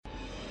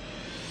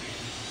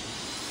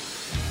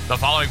The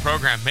following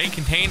program may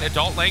contain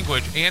adult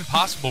language and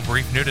possible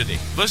brief nudity.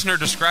 Listener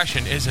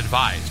discretion is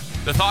advised.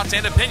 The thoughts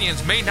and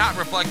opinions may not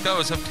reflect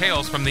those of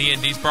Tales from the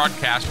Indies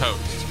broadcast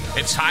hosts.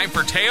 It's time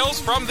for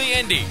Tales from the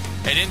Indie,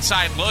 an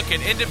inside look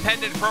at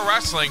independent pro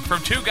wrestling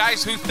from two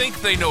guys who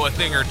think they know a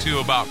thing or two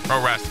about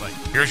pro wrestling.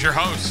 Here's your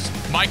hosts,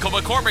 Michael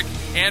McCormick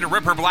and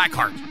Ripper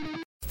Blackheart.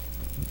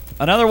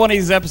 Another one of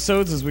these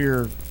episodes as we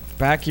are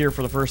back here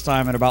for the first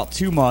time in about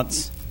 2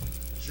 months.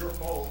 It's your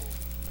fault.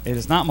 It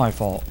is not my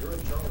fault. You're in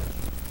charge.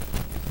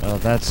 Well,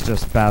 that's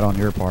just bad on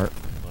your part.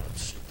 Well,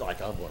 it's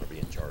like I'm going to be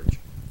in charge.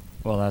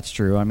 Well, that's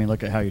true. I mean,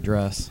 look at how you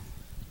dress.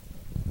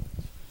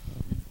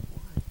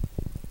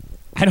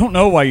 I don't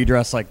know why you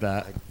dress like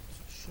that.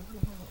 Shut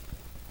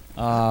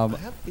up. I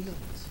have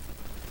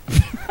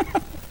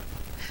feelings.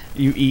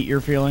 You eat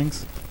your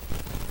feelings?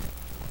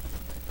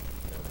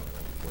 No,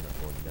 we're not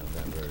going down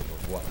that road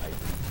of what I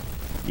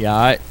do.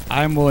 Yeah,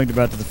 I'm willing to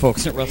bet that the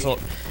folks at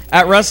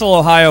Wrestle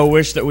Ohio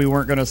wish that we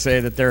weren't going to say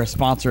that they're a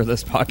sponsor of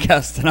this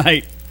podcast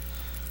tonight,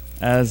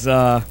 as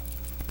our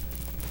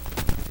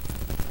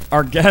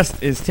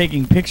guest is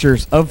taking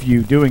pictures of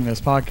you doing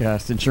this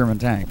podcast in Sherman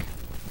Tank.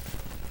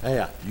 Hey,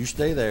 yeah, you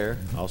stay there.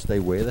 I'll stay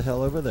way the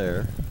hell over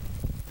there.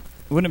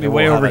 Wouldn't it be And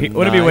way we'll over have a here?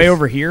 Wouldn't it be way nice-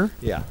 over here?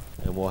 Yeah,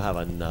 and we'll have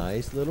a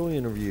nice little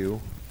interview.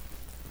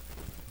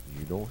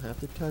 You don't have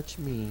to touch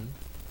me.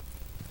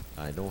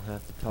 I don't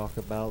have to talk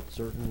about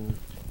certain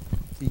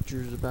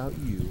features about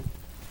you.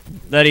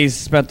 That he's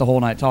spent the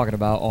whole night talking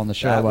about on the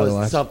show, That by the was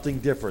way. something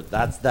different.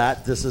 That's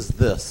that. This is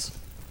this.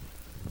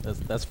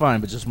 That's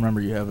fine, but just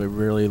remember you have a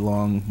really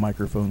long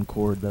microphone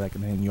cord that I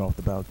can hang you off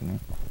the balcony.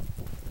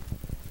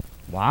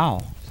 Wow.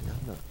 See,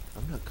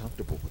 I'm not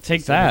comfortable with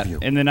Take this that. interview.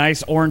 And the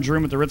nice orange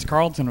room at the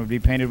Ritz-Carlton would be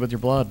painted with your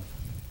blood.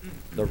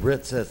 The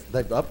Ritz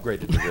they've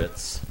upgraded the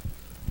Ritz.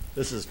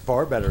 This is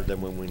far better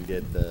than when we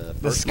did the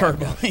The first podcast.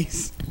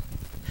 Scarbillies.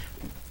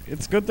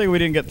 It's a good thing we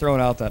didn't get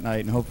thrown out that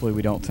night, and hopefully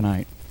we don't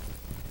tonight.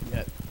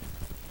 Yet,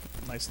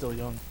 am I still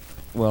young?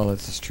 Well,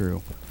 this is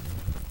true.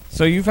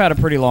 So you've had a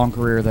pretty long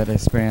career that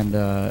has spanned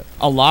a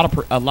lot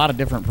of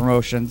different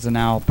promotions, and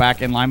now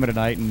back in Lima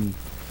tonight and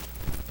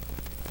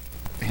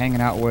hanging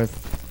out with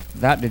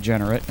that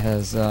degenerate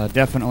has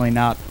definitely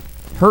not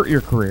hurt your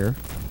career,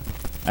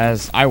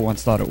 as I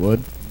once thought it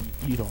would.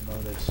 You don't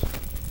know this.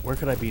 Where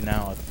could I be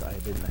now if I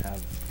didn't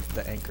have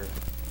the anchor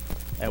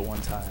at one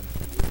time?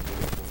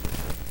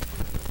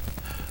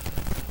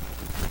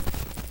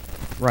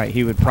 Right,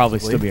 he would probably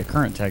Possibly. still be a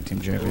current tag team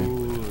champion.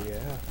 Ooh, yeah.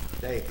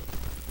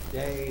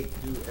 They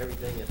do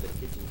everything at the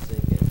kitchen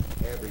sink, and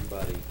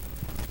everybody,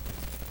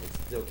 it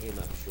still came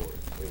up short.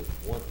 It was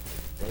one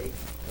they,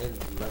 and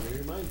let me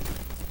remind you,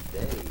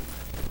 they,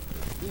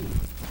 the team,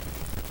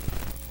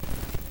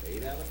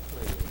 made out a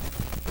plan.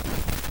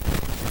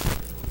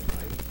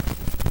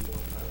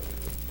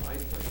 My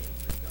plan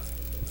that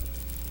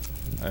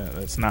got us.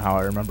 That's not how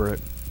I remember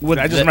it. Would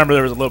I just the- remember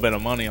there was a little bit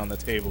of money on the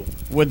table.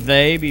 Would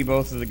they be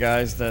both of the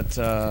guys that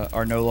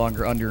are no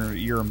longer under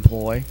your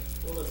employ?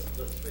 Well, let's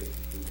face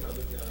it. The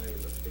other guy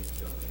is a big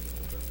junkie.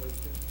 That's why he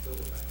took the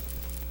silver back.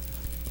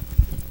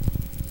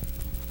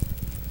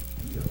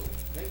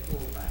 Tank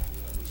going back.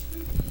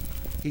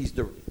 He's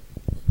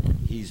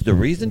the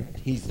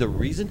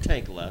reason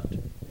Tank left.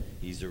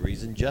 He's the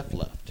reason Jeff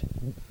left.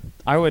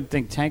 I would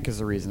think Tank is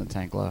the reason that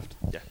Tank left.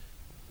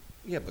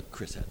 Yeah, but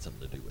Chris had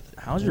something to do with it.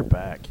 How's your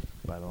back,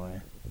 by the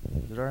way?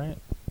 Is it all right?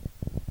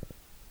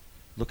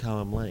 Look how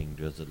I'm laying.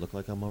 Does it look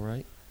like I'm all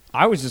right?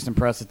 I was just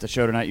impressed at the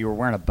show tonight you were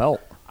wearing a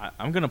belt.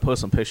 I'm going to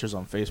post some pictures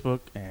on Facebook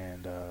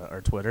and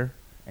or Twitter,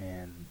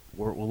 and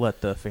we'll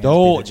let the fans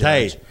Don't, be the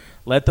judge. hey.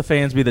 Let the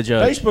fans be the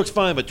judge. Facebook's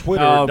fine, but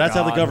Twitter, Oh, that's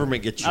how the God.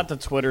 government gets you. Not the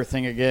Twitter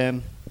thing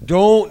again.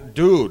 Don't,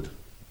 dude.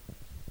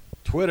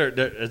 Twitter,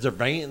 is there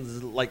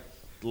vans, like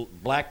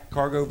black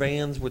cargo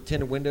vans with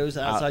tinted windows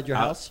outside your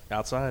house?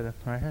 Outside,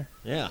 right here.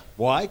 Yeah.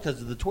 Why?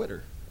 Because of the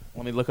Twitter.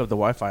 Let me look up the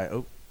Wi-Fi.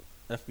 Oh,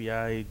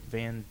 FBI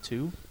van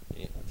 2.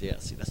 Yeah,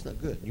 see, that's not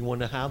good. You want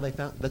to know how they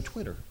found the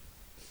Twitter?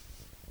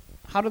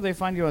 How do they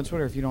find you on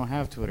Twitter if you don't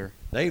have Twitter?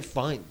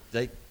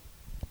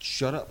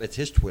 Shut up. It's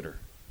his Twitter.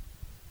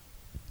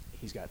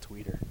 He's got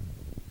Tweeter.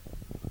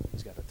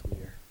 He's got a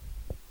tweeter.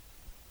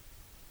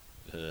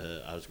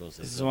 I was going to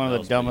say This is something one of the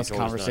else, but you dumbest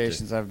told us not to.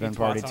 conversations I've been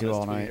party to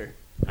all night.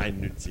 I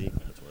knew, see,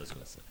 that's what I was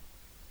going to say.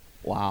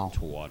 Wow.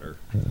 Twatter.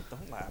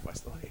 Don't laugh. I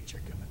still hate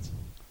your guts.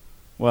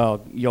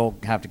 Well, you'll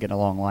have to get a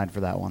long line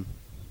for that one.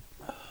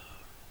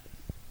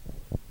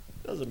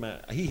 Doesn't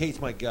matter. He hates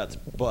my guts,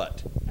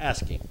 but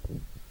ask him.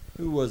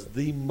 Who was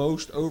the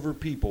most over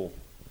people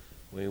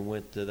when we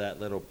went to that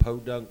little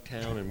podunk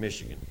town in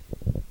Michigan?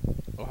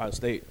 Ohio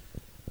State.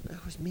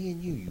 That was me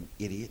and you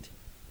idiot.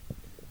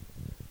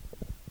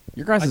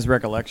 Your guys'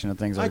 recollection of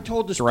things are I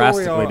told the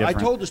drastically story. I different.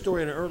 told the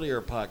story in an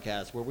earlier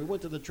podcast where we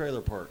went to the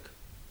trailer park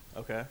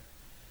Okay.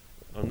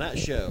 on that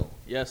show.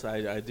 Yes,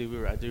 I do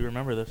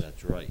remember this.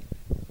 That's right.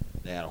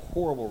 They had a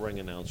horrible ring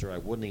announcer. I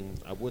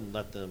wouldn't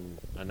let them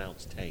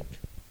announce Tank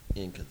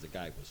in because the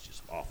guy was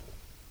just awful.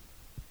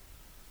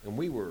 And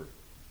we weren't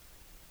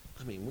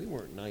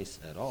nice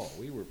at all.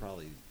 We were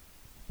probably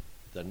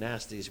the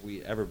nastiest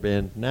we ever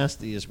been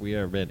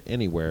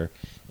anywhere,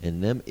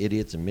 and them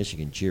idiots in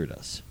Michigan cheered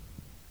us.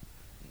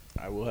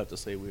 I will have to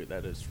say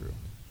that is true.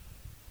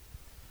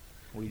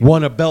 We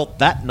Won a belt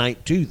that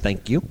night too.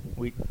 Thank you.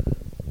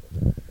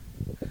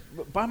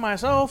 By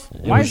myself.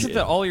 Why is it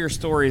that all your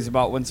stories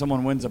about when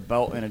someone wins a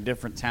belt in a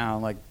different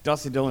town, like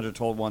Dusty Dillinger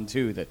told one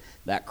too,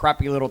 that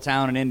crappy little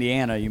town in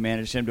Indiana, you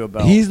managed him to a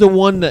belt. He's the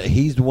one that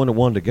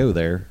wanted to go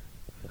there.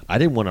 I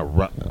didn't want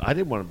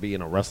to be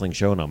in a wrestling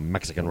show in a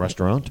Mexican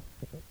restaurant.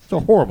 It's a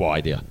horrible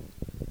idea.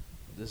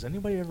 Does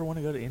anybody ever want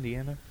to go to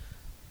Indiana?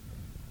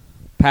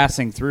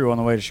 Passing through on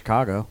the way to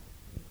Chicago.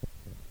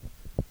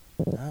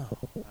 No.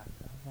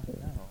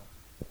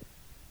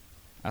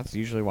 That's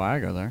usually why I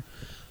go there.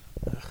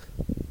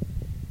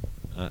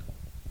 I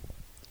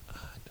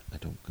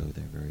don't go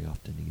there very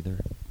often either.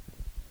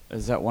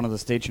 Is that one of the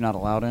states you're not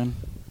allowed in?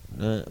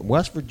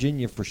 West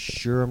Virginia for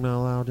sure I'm not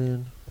allowed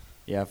in.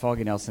 Yeah,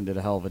 Foggy Nelson did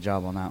a hell of a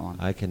job on that one.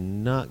 I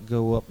cannot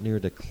go up near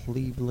the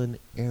Cleveland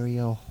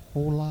area a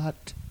whole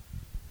lot.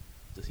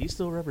 Does he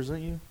still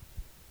represent you?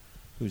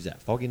 Who's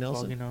that? Foggy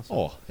Nelson? Foggy Nelson.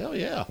 Oh, hell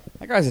yeah.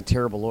 That guy's a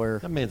terrible lawyer.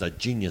 That man's a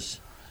genius.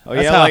 Oh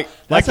That's yeah, how- like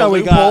that's the how we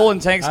loophole got in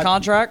Tank's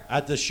contract.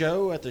 At the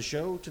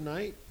show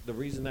tonight, the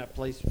reason that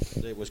place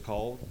it was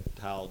called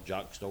How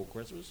Jock Stole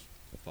Christmas,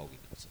 Foggy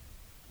Nelson.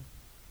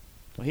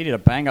 Well, he did a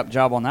bang-up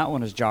job on that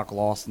one as Jock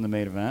lost in the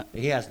main event.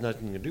 He has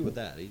nothing to do with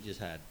that. He just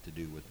had to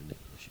do with the name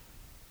issue.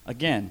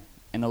 Again,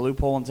 in the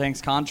loophole in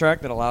Tank's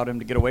contract that allowed him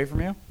to get away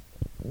from you?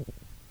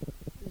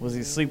 Was he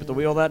asleep at the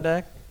wheel that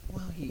day?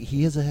 Well,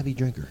 he is a heavy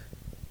drinker.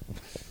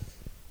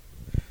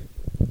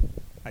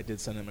 I did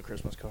send him a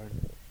Christmas card,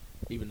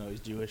 even though he's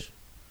Jewish.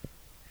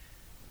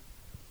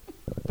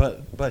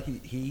 But he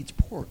eats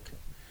pork.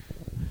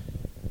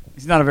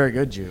 He's not a very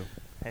good Jew.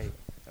 Hey,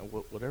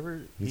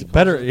 whatever. He's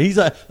better.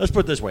 Let's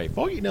put it this way: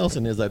 Foggy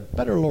Nelson is a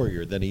better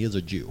lawyer than he is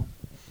a Jew.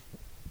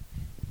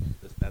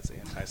 That's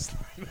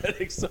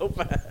anti-Semitic so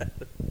bad.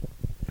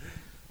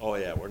 Oh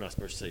yeah, we're not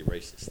supposed to say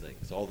racist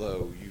things.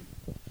 Although you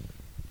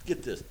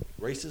get this,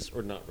 racist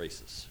or not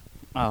racist.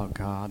 Oh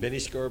God. Benny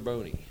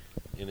Scarboni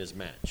in his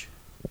match,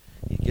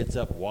 he gets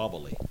up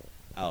wobbly.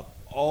 Out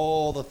of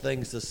all the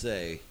things to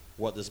say,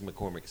 what does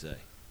McCormick say?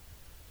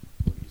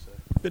 What do you say?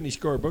 Benny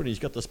Scarboni's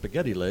got the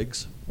spaghetti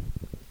legs.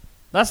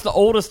 That's the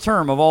oldest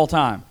term of all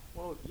time.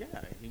 Well, yeah,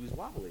 he was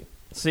wobbly.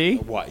 See?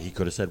 What? He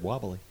could have said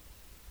wobbly.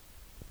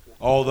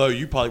 Although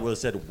you probably would have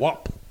said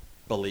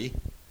wobbly.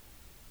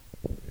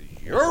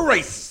 You're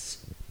racist.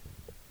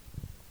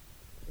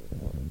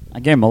 I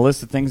gave him a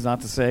list of things not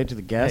to say to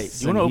the Hey, guests.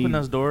 do you want to and open he-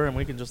 this door and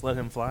we can just let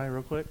him fly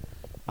real quick?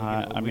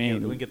 We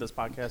mean- can get this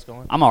podcast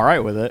going. I'm all right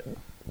with it.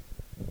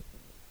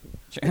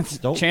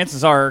 Don't-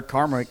 Chances are,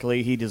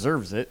 karmically, he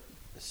deserves it.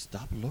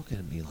 Stop looking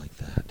at me like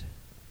that.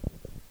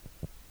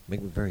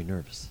 Make me very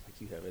nervous.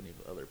 Like you have any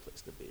other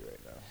place to be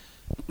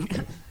right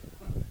now.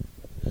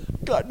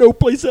 Got no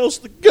place else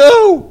to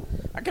go.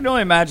 I can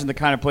only imagine the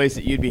kind of place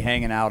that you'd be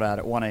hanging out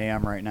at 1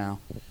 a.m. right now.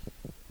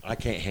 I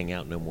can't hang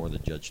out no more. The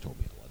judge told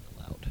me I wasn't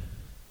allowed.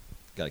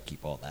 Got to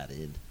keep all that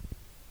in.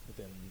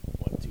 Within,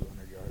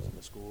 200 yards of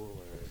the school?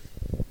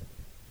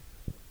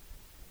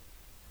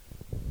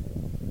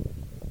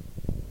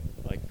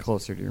 Like,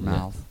 closer to your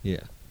mouth. Yeah.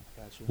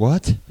 Got you.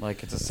 What?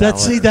 Like it's a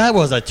salad. That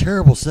was a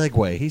terrible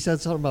segue. He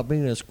said something about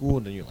being in school,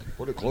 and then you're like,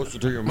 put it closer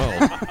to your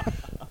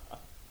mouth.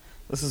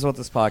 This is what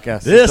this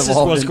podcast This has is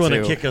evolved what's going to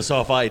into. kick us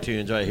off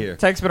iTunes right here.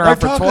 Tech's been around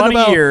for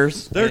 20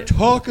 years. They're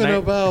talking Hey.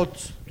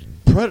 about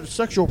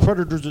sexual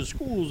predators at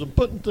schools and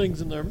putting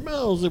things in their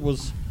mouths. It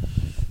was...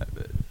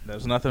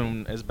 There's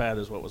nothing as bad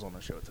as what was on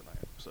the show tonight,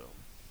 so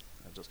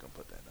I'm just going to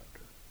put that out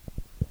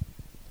there.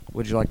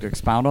 Would you like to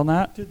expound on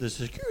that? Did the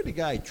security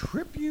guy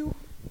trip you?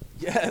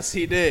 Yes,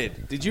 he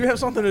did. Did you have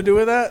something to do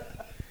with that?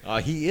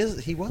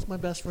 He was my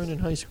best friend in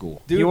high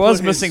school. He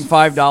was missing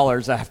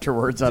 $5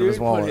 afterwards out of his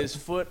wallet. Put his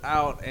foot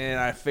out, and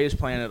I face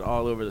planted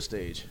all over the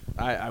stage.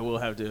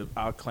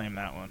 I'll claim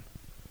that one.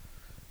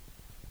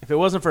 If it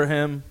wasn't for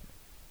him,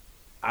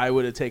 I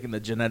would have taken the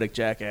genetic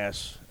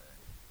jackass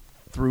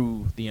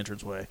through the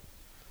entranceway.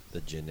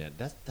 The Jeanette.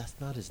 That's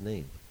not his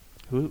name.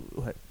 Who?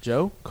 What,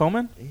 Joe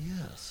Coleman?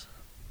 Yes.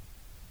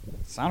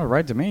 Sounded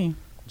right to me.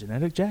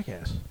 Genetic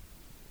jackass.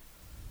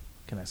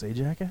 Can I say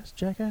jackass?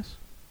 Jackass?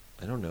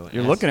 I don't know.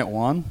 You're looking at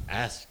one.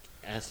 Ask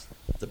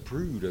the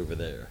prude over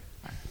there.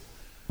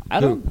 I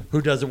don't.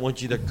 Who doesn't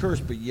want you to curse,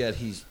 but yet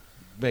he's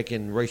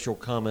making racial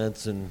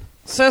comments and...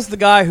 Says the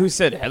guy who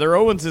said Heather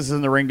Owens is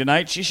in the ring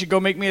tonight. She should go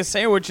make me a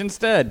sandwich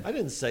instead. I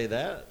didn't say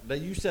that. That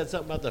you said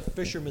something about the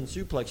fisherman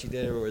suplex you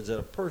did, or is it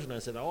a person? I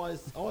said, all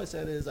I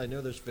said is, I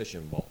know there's fish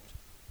involved.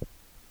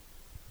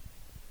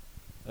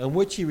 On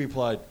which he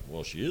replied,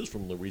 well, she is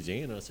from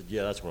Louisiana. I said,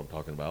 yeah, that's what I'm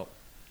talking about.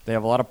 They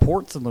have a lot of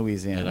ports in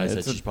Louisiana. And I said,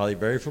 It's a she's probably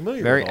very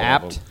familiar very with all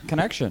of apt them.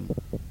 connection.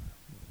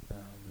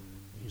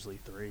 Usually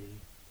 3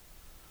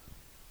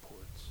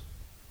 ports.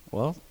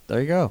 Well, there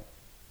you go.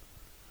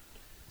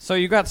 So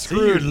you got See,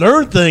 you screwed.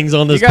 learn things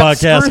on this You got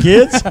podcast,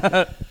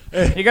 screwed.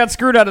 kids. You got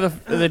screwed out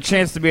of the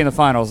chance to be in the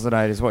finals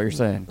tonight, is what you're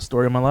saying.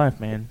 Story of my life,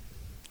 man.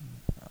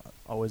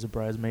 Always a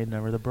bridesmaid,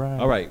 never the bride.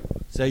 All right.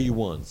 Say you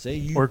won. Say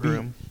you Or beat,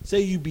 groom.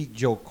 Say you beat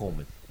Joe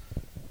Coleman,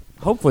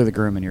 Hopefully the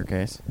groom in your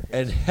case.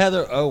 and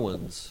Heather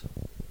Owens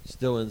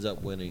still ends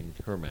up winning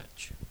her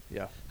match.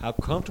 Yeah. How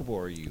comfortable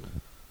are you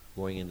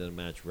going into the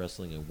match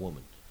wrestling a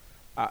woman?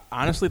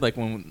 Honestly, like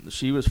when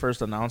she was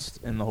first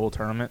announced in the whole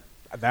tournament,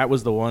 that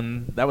was the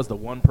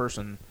one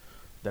person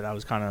that I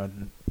was kind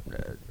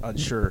of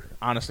unsure.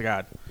 Honest to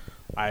God,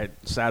 I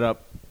sat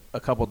up a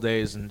couple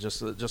days and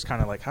just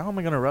kind of like, how am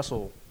I going to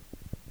wrestle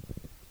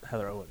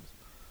Heather Owens?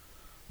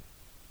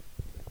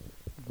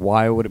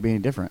 Why would it be any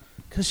different?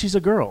 Because she's a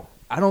girl.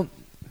 I don't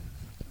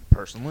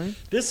personally.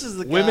 This is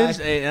the Women's.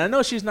 guy. And I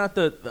know she's not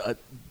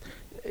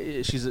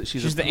she's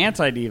the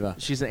anti-diva.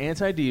 She's an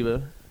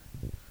anti-diva.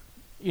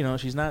 You know,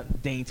 she's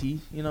not dainty.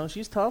 You know,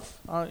 she's tough.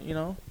 You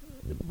know,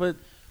 but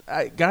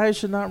guys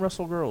should not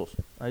wrestle girls.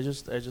 I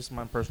just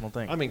my personal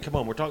thing. I mean, come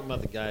on. We're talking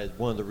about the guy.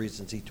 One of the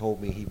reasons he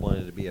told me he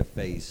wanted to be a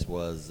face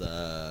was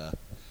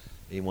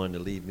he wanted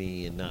to leave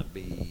me and not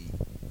be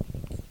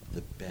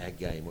the bad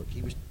guy anymore.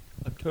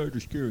 I'm tired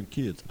of scaring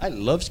kids. I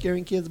love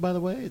scaring kids, by the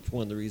way. It's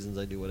one of the reasons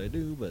I do what I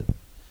do. But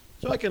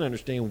so I can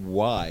understand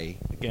why.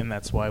 Again,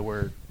 that's why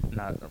we're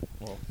not.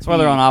 Well, That's why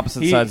they're on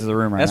opposite sides of the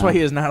room right That's now. why he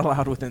is not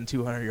allowed within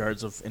 200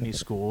 yards of any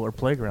school or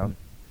playground.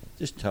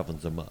 Just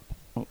toughens them up.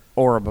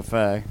 Or a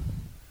buffet.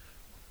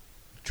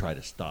 Try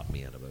to stop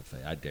me at a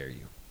buffet. I dare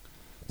you.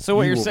 So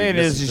what You you're will be saying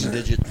missing is some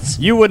digits.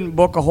 you wouldn't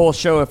book a whole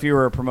show if you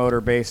were a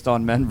promoter based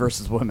on men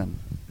versus women.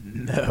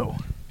 No.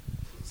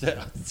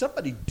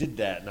 Somebody did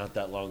that not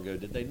that long ago,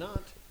 did they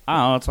not? I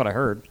don't know. That's what I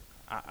heard.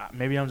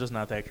 Maybe I'm just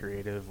not that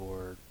creative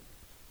or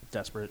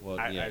desperate. Well,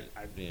 I yeah,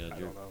 don't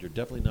know. you're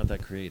definitely not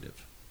that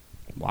creative.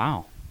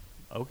 Wow.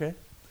 Okay.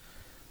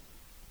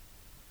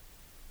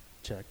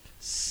 Check.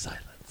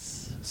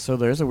 Silence. So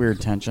there's a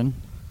weird tension.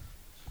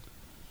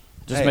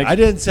 Hey, I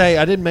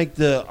didn't make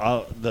the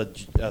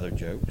other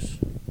jokes.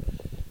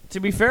 To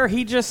be fair,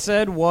 he just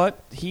said what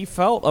he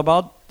felt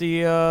about the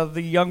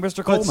young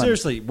Mr. Coleman. But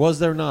seriously, was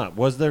there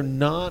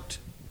not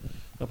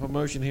a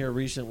promotion here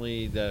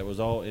recently that was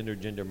all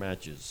intergender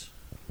matches?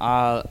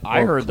 I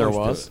heard there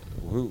was.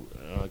 Who?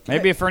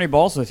 Maybe if Ernie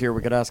Balls was here,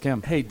 we could ask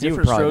him. Hey, He would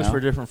different probably strokes know. for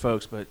different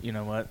folks, but you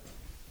know what?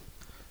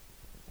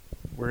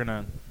 You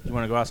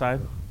want to go outside?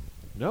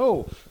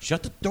 No,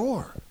 shut the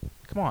door.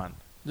 Come on.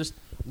 Just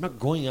I'm not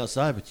going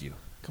outside with you.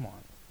 come on.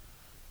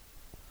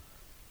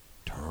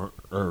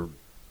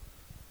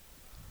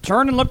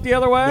 Turn and look the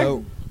other way.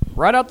 No.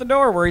 Right out the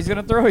door where he's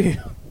going to throw you.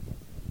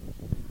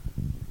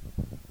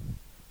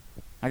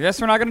 I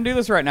guess we're not going to do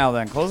this right now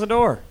then. Close the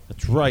door.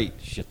 That's right.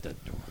 Shut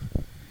that door.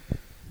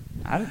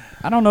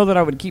 I don't know that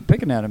I would keep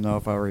picking at him, though,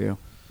 if I were you.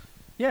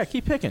 Yeah,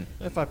 keep picking.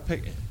 If I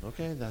pick,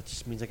 okay, that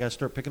just means I got to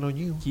start picking on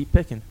you. Keep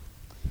picking.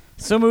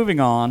 So moving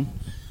on.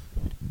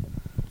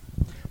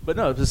 But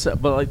no,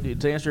 but like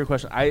to answer your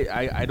question,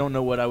 I don't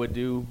know what I would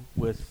do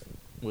with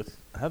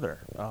Heather.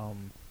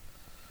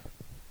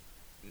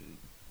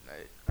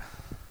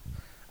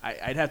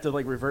 I'd have to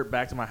like revert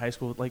back to my high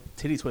school like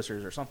titty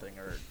twisters or something,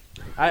 or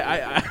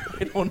I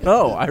don't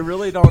know. I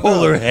really don't know.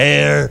 Pull her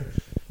hair,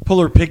 pull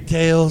her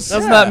pigtails.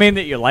 Doesn't Yeah. that mean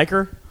that you like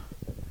her?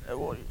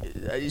 Well,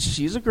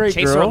 she's a great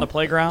Chase girl. her on the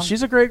playground?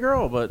 She's a great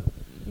girl, but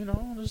you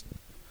know, just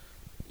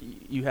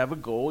you have a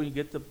goal. You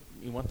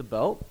want the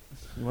belt.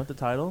 You want the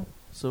title.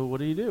 So what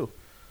do you do?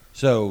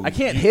 So I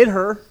can't hit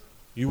her.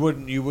 You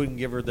wouldn't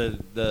give her She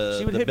would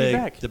the hit me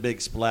back. big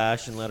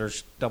splash and let her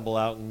stumble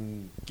out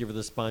and give her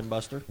the spine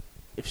buster.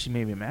 If she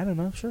made me mad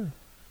enough, sure.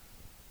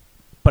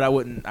 But I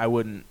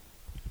wouldn't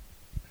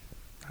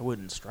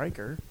strike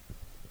her.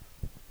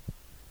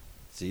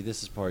 See,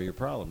 this is part of your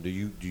problem. Do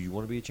you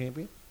want to be a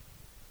champion?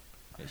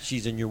 If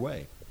she's in your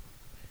way.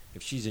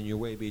 If she's in your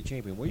way to be a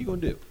champion, what are you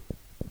going to do?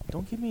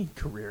 Don't give me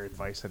career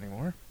advice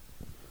anymore.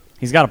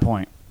 He's got a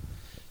point.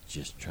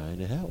 Just trying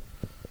to help.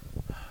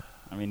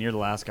 I mean, you're the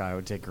last guy I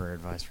would take career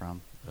advice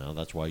from. Well,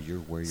 that's why you're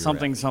where you're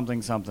Something, at.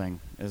 something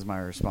is my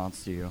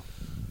response to you.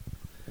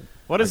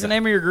 What is the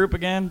name of your group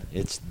again?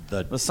 It's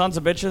The Sons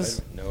of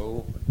Bitches?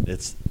 No,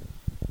 it's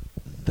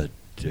the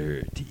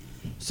dirty.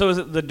 So is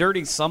it the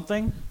Dirty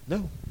Something?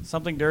 No,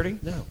 Something Dirty?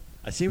 no.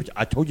 I see what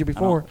I told you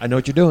before. I know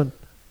what you're doing.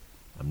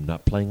 I'm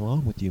not playing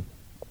along with you.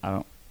 I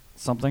don't.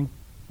 Something?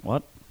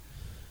 What?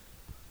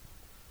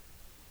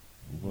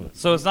 What?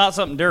 So it's not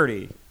something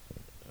dirty.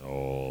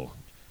 Oh,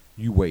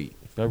 you wait.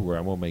 February,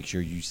 I'm gonna make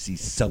sure you see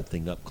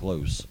something up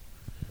close.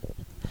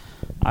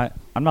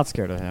 I'm not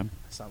scared of him.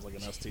 Sounds like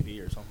an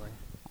STD or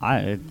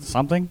something.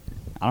 Something?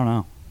 I don't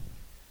know.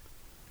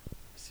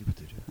 See what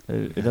they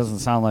do. It doesn't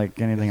sound like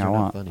anything Because I you're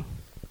want. not funny.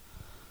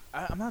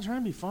 I'm not trying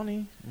to be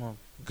funny. Well,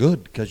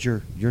 Good, because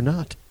you're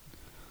not.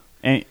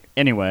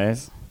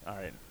 Anyways, all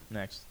right.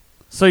 Next.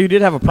 so you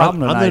did have a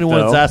problem I'm tonight, the only one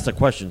though. that's asked the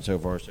question so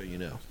far, so you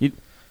know.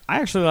 I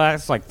actually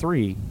asked like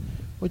 3.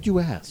 What'd you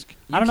ask?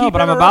 I don't know,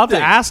 but I'm about to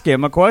ask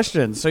him a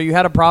question. So you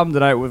had a problem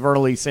tonight with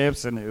Verley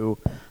Sampson, who,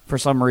 for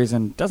some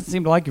reason, doesn't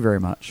seem to like you very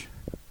much.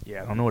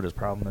 Yeah, I don't know what his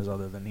problem is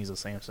other than he's a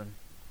Samson,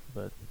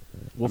 but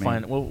we'll I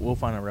mean-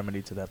 find a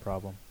remedy to that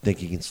problem. Think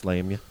he can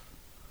slam you?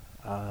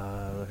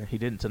 He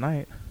didn't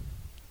tonight.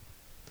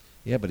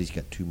 Yeah, but he's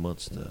got 2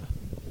 months to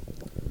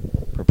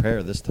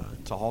prepare this time.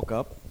 To Hulk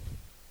up.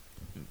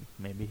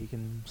 Maybe he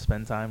can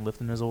spend time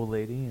lifting his old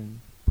lady and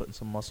putting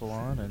some muscle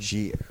on. And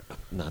She,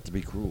 not to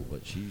be cruel,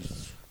 but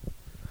she's.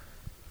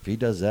 If he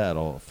does that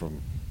all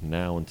from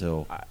now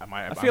until.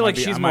 I feel like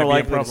she's more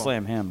likely to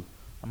slam him.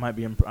 I might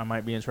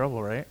be in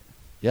trouble, right?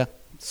 Yeah.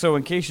 So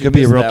in case you Could be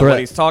a missed real that, threat. what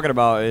he's talking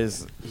about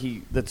is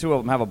the two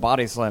of them have a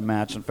body slam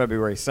match on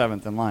February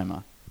 7th in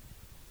Lima.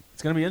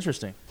 It's going to be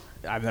interesting.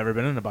 I've never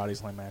been in a body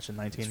slam match in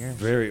 19 years.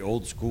 Very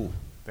old school.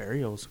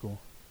 Very old school.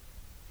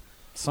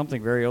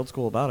 Something very old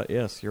school about it.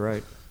 Yes, you're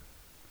right.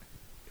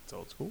 It's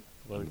old school.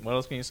 What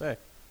else can you say?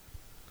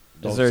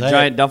 Is there a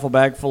giant duffel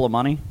bag full of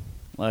money,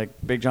 like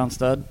Big John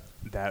Studd?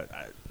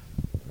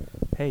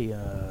 Hey,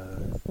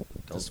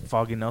 does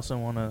Foggy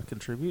Nelson want to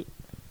contribute?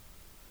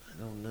 I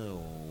don't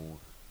know.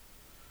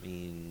 I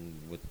mean,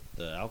 with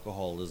the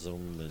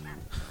alcoholism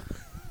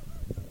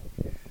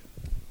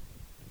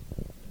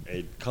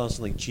and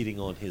constantly cheating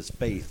on his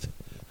faith.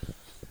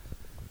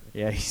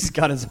 Yeah, he's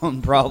got his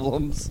own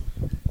problems.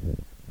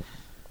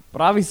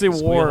 But obviously,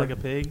 Squeal war. like a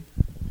pig.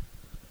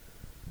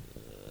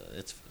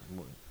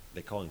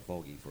 They call him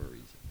Foggy for a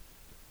reason.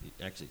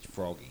 Actually, it's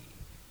Froggy,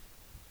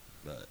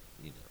 but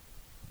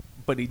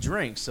But he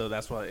drinks, so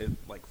that's why it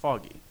like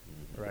foggy,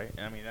 right?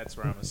 I mean, that's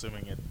where I'm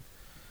assuming it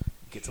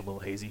gets a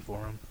little hazy for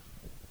him.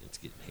 it's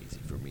getting hazy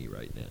for me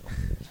right now.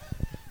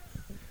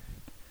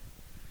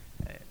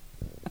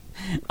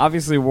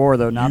 Obviously, war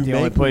though not the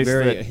only place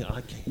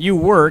that you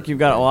work. You've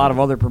got a lot of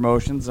other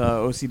promotions,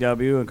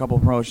 OCW, and a couple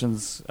of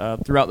promotions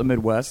throughout the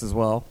Midwest as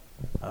well.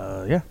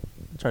 Yeah,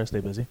 try to stay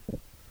busy. I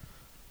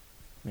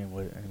mean,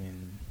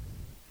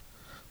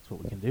 that's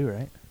what we can do,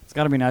 right? It's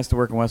got to be nice to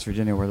work in West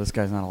Virginia where this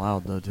guy's not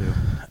allowed, though, too.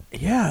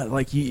 Yeah,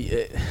 like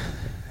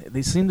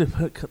they seem to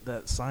put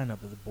that sign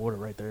up at the border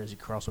right there as you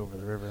cross over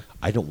the river.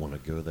 I don't want to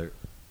go there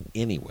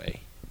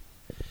anyway.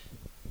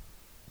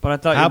 But I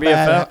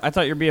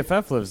thought your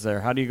BFF lives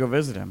there. How do you go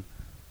visit him?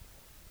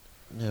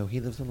 No,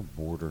 he lives on the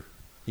border.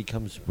 He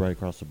comes right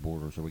across the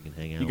border so we can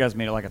hang out. You guys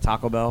made it like a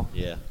Taco Bell?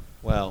 Yeah.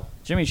 Well,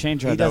 Jimmy Shane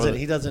tried he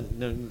doesn't.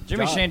 No,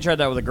 Jimmy Shane tried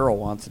that with a girl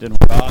once. It didn't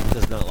work. Doc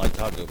does not like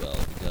Taco Bell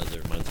because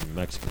it reminds him of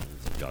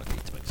Mexicans. And Jock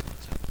hates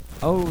Mexicans.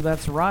 Oh,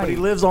 that's right. But he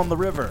lives on the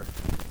river.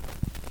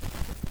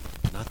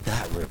 Not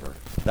that river.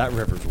 That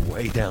river's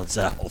way down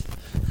south.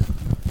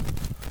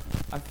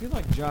 I feel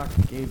like Jock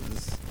gave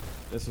this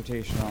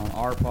dissertation on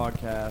our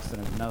podcast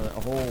and a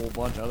whole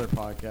bunch of other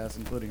podcasts,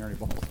 including Ernie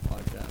Ball's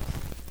podcast.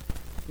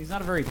 He's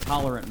not a very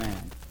tolerant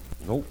man.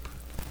 Nope.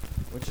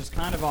 Which is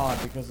kind of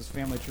odd because his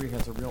family tree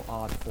has a real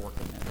odd fork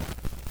in it.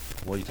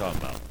 What are you talking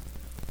about?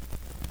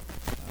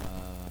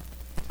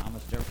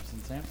 Thomas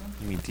Jefferson Sampson?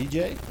 You mean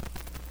TJ?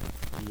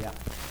 Yeah.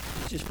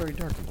 He's just very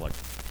dark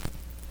complected.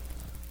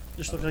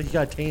 Just looks like he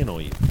got a tan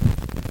on you.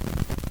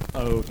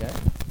 Okay.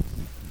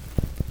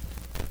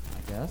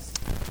 I guess.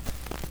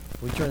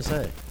 What are you trying to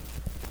say?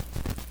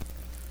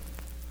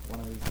 One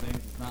of these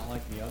things is not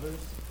like the others.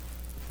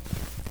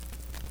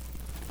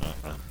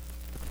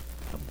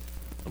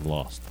 I'm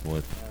lost.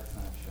 What? That's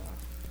not a shock.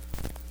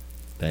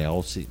 They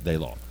all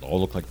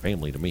look like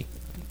family to me.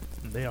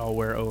 They all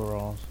wear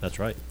overalls. That's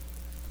right.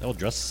 They all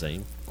dress the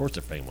same. Of course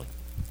they're family.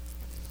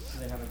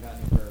 They haven't gotten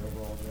any pair of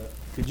overalls yet.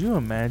 Could you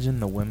imagine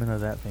the women of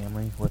that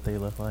family, what they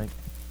look like?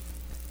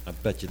 I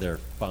bet you they're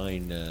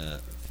fine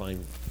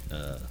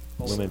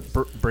women.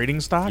 Breeding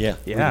stock? Yeah,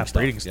 Yeah,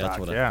 breeding Yeah, that's stock.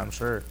 what Yeah, I'm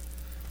sure.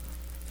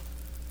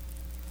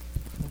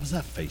 What was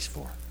that face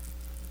for?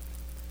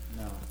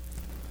 No. No.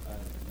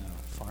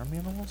 Farm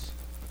animals?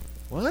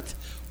 What?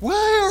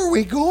 Where are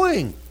we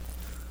going?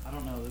 I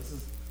don't know. This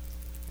is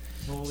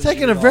totally It's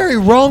taking a off very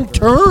the wrong road.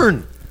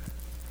 turn.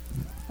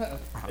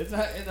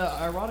 The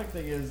ironic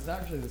thing is, it's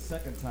actually the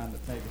second time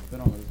that Tank has been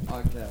on this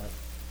podcast.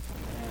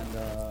 And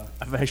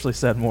I've actually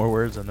said more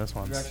words than this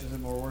one. you actually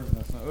said more words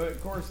than this one. Well,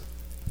 of course,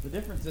 the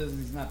difference is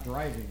he's not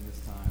driving this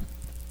time.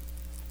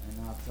 And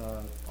not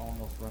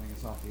almost running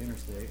us off the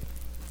interstate.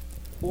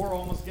 Or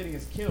almost getting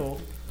us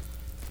killed.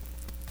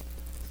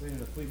 Staying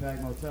at a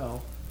Fleabag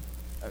motel.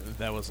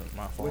 That wasn't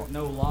my fault. With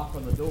no lock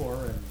on the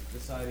door and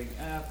deciding,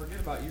 forget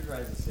about your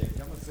guys'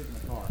 safety. I'm going to sleep in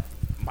the car.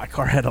 My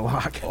car had a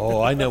lock.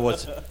 Oh, I know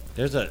what's.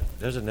 There's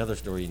another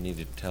story you need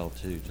to tell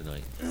too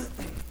tonight.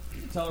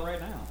 Tell it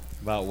right now.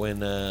 About when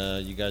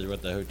you guys were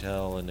at the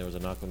hotel and there was a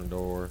knock on the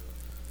door,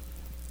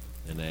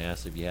 and they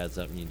asked if you had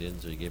something you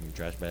didn't, so you gave them a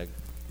trash bag.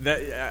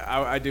 That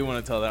I do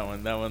want to tell that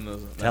one. That one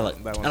was. Tell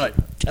it. That Tell one. it.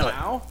 Tell it.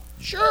 Now?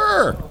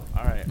 Sure.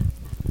 All right.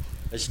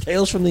 It's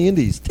Tales from the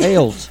Indies.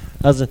 Tales.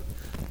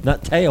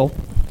 Not tail.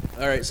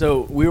 All right.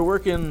 So we were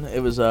working.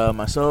 It was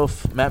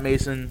myself, Matt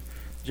Mason,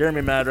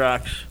 Jeremy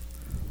Madrox,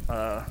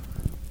 and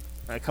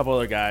a couple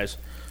other guys.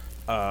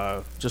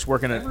 Just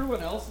working at.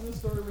 Everyone else in this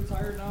story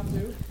retired now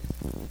too?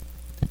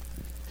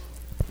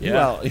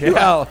 Yeah. You've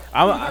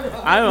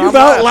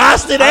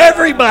outlasted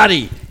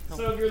everybody.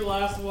 So if you're the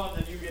last one,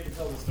 then you get to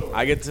tell the story.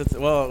 I get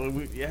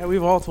to.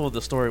 We've all told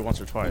the story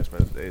once or twice,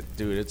 but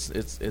dude,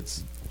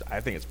 it's. I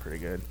think it's pretty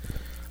good.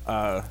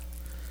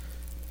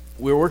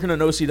 We were working an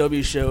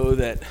OCW show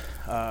that,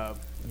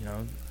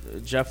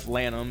 Jeff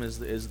Lanham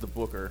is the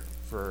booker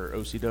for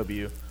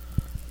OCW,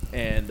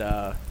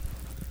 and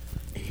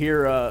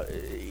here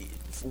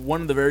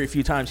one of the very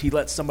few times he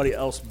let somebody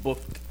else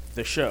book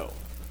the show,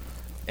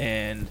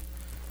 and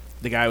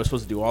the guy was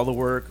supposed to do all the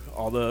work,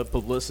 all the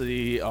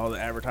publicity, all the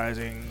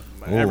advertising,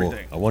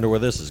 everything. I wonder where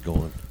this is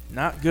going.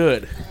 Not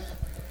good.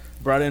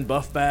 Brought in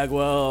Buff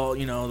Bagwell,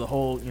 the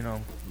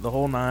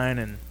whole nine,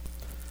 and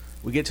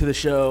we get to the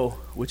show,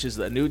 which is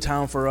a new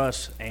town for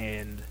us,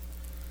 and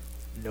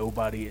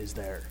nobody is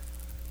there.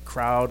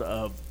 Crowd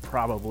of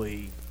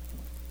probably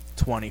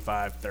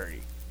 25,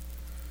 30.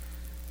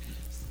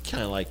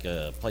 Kind of like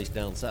a place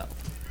down south.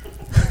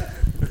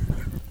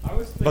 I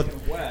was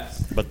thinking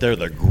west. But they're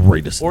the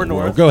greatest Or in the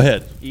north. world. Go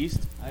ahead.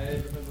 East?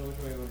 It depends on which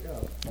way it would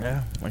go.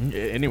 Yeah,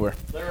 anywhere.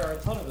 There are a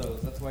ton of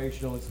those. That's why you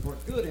should only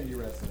support good indie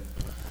wrestling.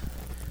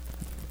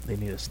 They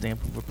need a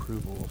stamp of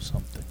approval of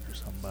something or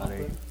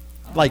somebody.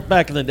 Like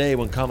back in the day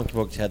when comic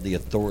books had the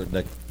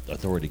authority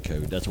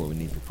code. That's what we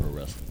need for pro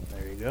wrestling.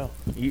 There you go.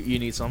 You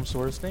need some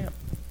sort of stamp.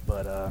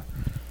 But,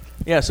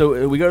 yeah,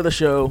 so we go to the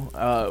show.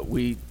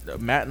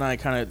 Matt and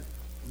I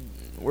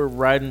we're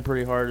riding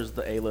pretty hard as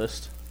the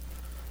A-list.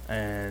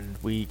 And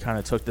we kind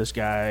of took this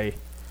guy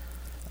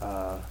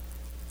to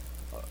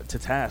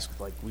task.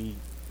 Like,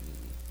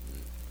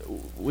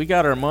 we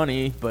got our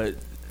money, but,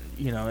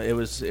 we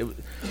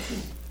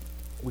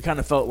kind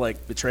of felt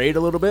like betrayed a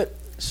little bit.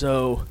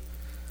 So,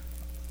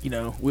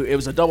 it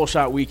was a double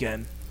shot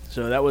weekend.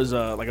 So that was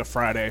like a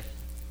Friday.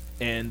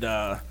 And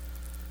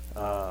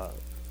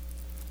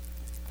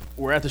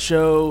we're at the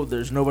show.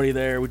 There's nobody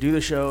there. We do the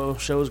show.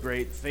 Show's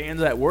great. Fans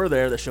that were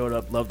there that showed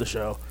up loved the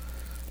show.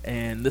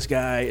 And this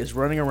guy is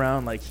running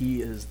around like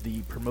he is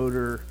the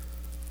promoter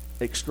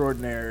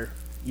extraordinaire.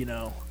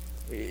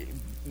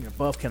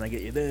 Buff, can I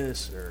get you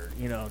this? Or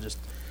just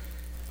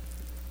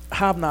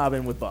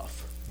hobnobbing with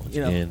Buff. Once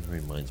again,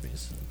 reminds me of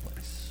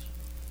someplace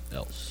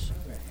else.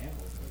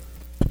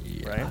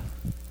 Yeah. Right.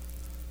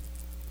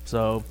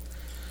 So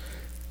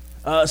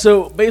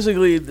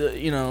basically,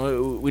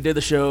 we did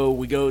the show.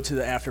 We go to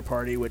the after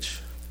party,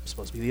 which was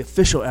supposed to be the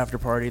official after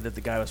party that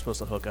the guy was supposed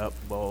to hook up.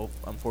 Well,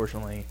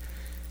 unfortunately,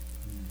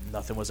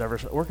 nothing was ever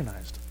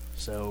organized.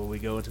 So we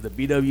go into the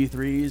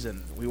BW3s,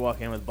 and we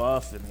walk in with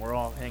Buff, and we're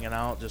all hanging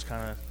out, just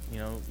kind of,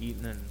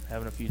 eating and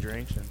having a few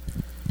drinks.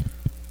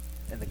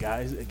 And the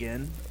guy's,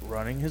 again,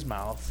 running his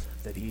mouth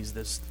that he's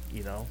this,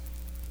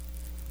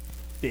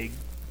 big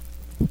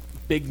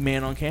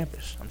man on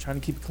campus. I'm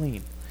trying to keep it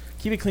clean.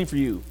 Keep it clean for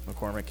you,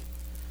 McCormick.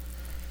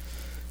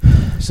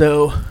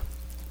 So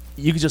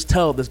you can just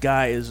tell this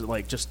guy is,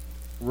 like, just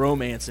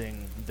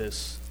romancing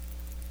this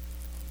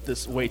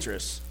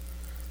waitress.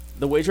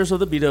 The waitress of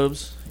the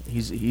B-Dubs,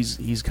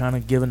 he's kind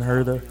of giving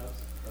her the...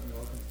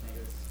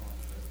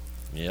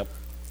 Yep.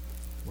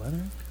 What?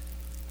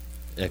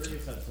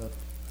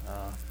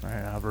 All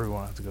right, I really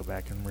want to have to go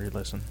back and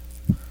re-listen.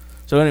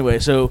 So anyway,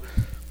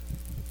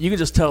 you can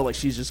just tell, like,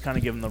 she's just kind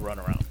of giving the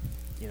runaround.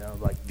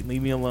 Like,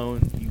 leave me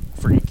alone, you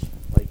freak.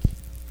 Like,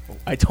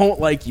 I don't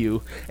like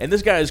you. And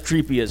this guy is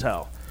creepy as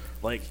hell.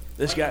 Like,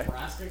 this guy...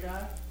 Nebraska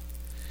guy?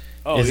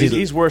 Oh,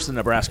 he's worse than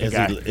Nebraska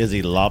guy. Is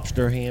he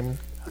lobster ham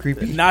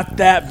creepy? Not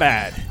that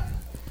bad.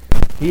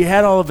 He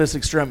had all of his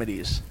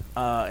extremities,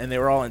 and they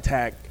were all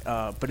intact.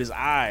 But his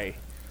eye,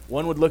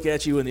 one would look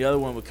at you, and the other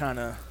one would kind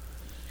of...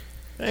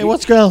 Hey,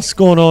 what's else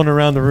going on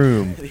around the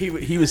room?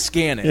 He was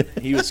scanning.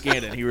 He was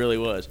scanning. He really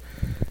was.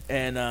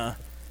 And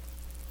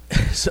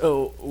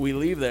so we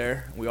leave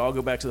there. We all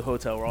go back to the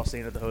hotel. We're all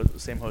staying at the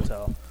same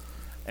hotel.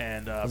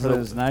 And was it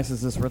as nice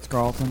as this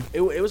Ritz-Carlton?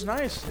 It was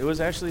nice. It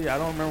was actually, I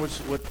don't remember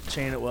what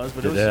chain it was,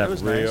 but it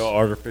was nice. Real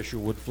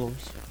artificial wood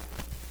floors?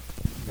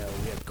 No,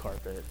 we had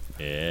carpet.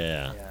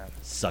 Yeah.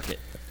 Suck it.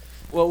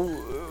 Well,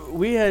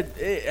 we had,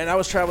 and I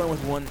was traveling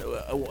with one.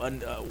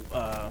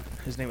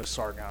 His name was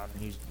Sargon.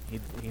 He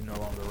no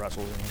longer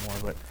wrestles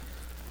anymore.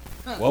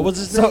 But what was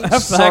his name?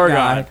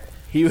 Sargon.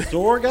 He was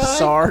Sargon.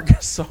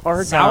 Sargon.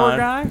 Sour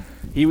guy.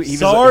 He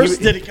SARS?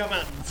 Did he come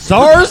out?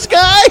 SARS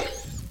guy?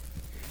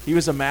 He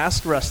was a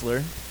masked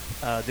wrestler.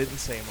 Didn't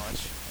say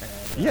much.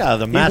 And, yeah,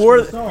 the mask wore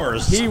of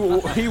SARS. He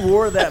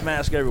wore that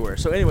mask everywhere.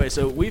 So anyway,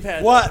 we've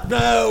had what?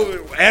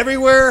 No,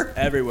 everywhere.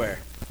 Everywhere.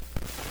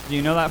 Do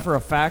you know that for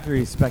a fact, or are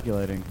you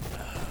speculating?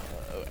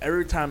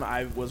 Every time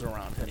I was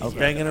around him, He's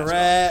banging a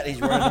rat.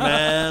 He's wearing the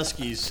mask.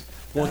 He's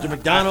going to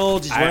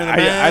McDonald's. He's wearing the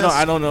mask.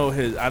 I don't know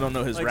his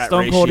like rat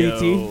Stone Cold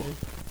ratio. ET?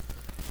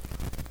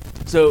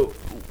 So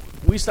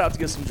we stopped to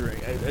get some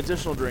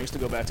additional drinks to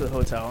go back to the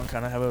hotel and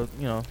kind of have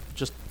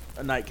just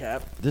a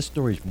nightcap. This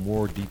story's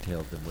more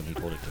detailed than when he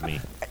told it to me.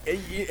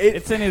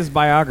 It's in his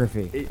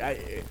biography.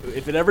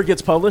 If it ever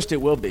gets published,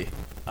 it will be.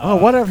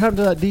 Whatever happened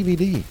to that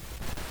DVD?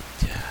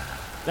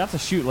 That's a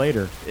shoot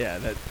later. Yeah,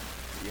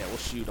 we'll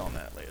shoot on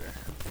that later.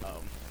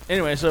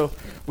 Anyway, so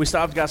we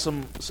stopped, got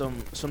some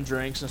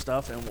drinks and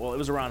stuff, and it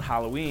was around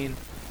Halloween,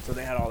 so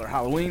they had all their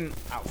Halloween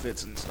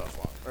outfits and stuff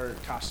or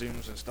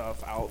costumes and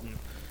stuff out. And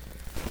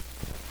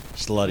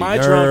Slutty my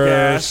nurse, drunk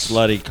ass,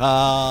 slutty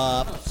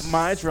cops.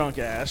 My drunk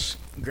ass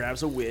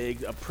grabs a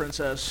wig, a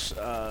princess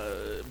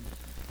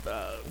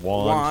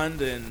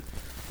wand and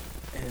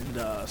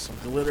some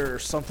glitter or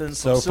something.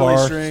 So some silly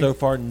far, string. so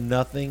far,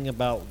 nothing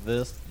about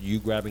this. You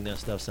grabbing that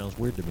stuff sounds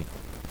weird to me.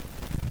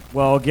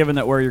 Well, given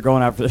that where you're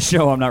going after the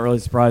show, I'm not really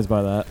surprised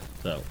by that.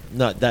 So,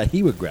 not that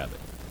he would grab it.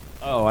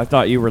 Oh, I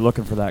thought you were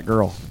looking for that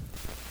girl.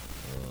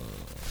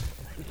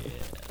 Yeah.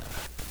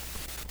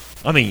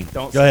 I mean,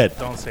 go Don't ahead.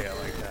 Don't say it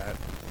like that.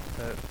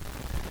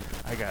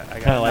 I got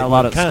Kind of like a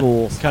lot of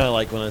schools. Kind of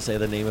like when I say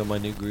the name of my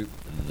new group,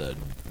 the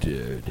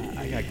Dirty.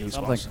 I got goosebumps.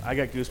 Something. I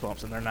got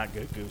goosebumps, and they're not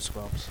good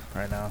goosebumps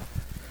right now.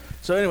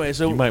 So anyway,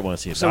 You might want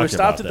to see a so we doctor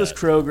stopped about at this that.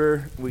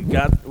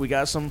 Kroger. We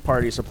got some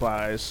party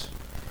supplies.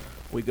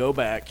 We go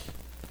back.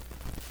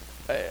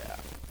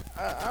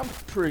 I'm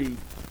pretty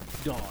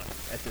gone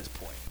at this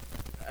point.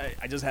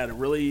 I just had a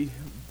really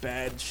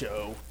bad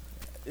show.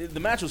 The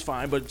match was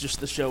fine, but just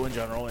the show in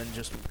general, and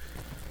just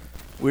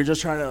we were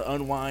just trying to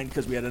unwind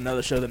because we had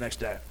another show the next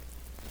day.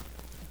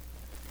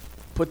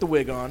 Put the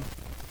wig on.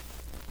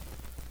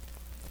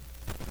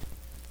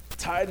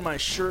 Tied my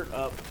shirt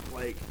up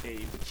like a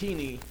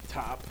bikini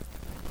top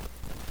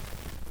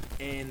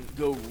and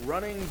go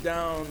running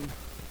down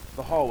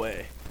the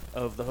hallway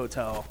of the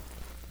hotel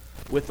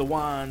with the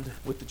wand,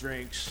 with the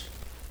drinks,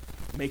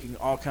 making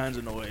all kinds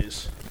of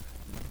noise.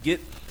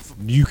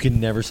 You can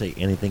never say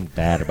anything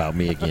bad about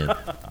me again.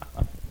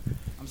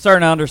 I'm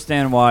starting to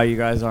understand why you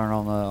guys aren't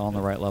on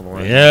the right level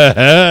right now.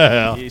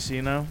 Yeah. You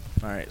see now?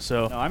 All right,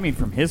 so No, I mean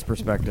from his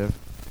perspective.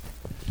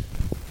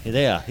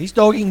 Yeah, he's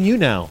dogging you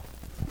now.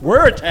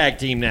 We're a tag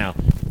team now.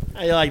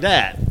 How you like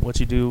that? what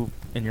you do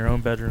in your own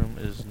bedroom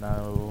is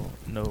no.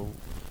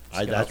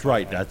 That's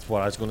right. That's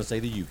what I was going to say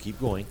to you. Keep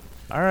going.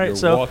 All right, You're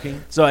so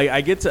walking. so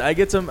I get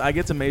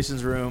to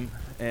Mason's room,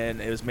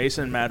 and it was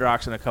Mason,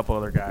 Madrox, and a couple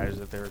other guys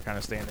that they were kind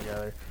of staying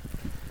together.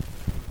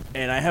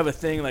 And I have a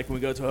thing like when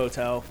we go to a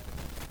hotel,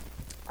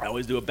 I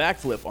always do a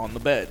backflip on the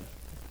bed.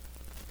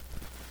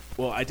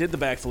 Well, I did the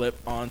backflip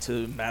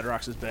onto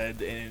Madrox's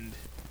bed, and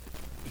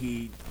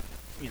he,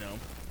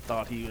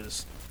 thought he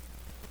was,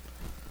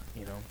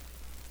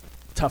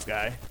 tough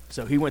guy.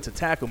 So he went to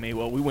tackle me.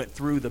 Well, we went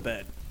through the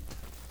bed.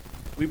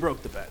 We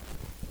broke the bed.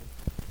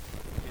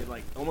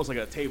 Almost like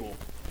a table.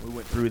 We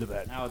went through the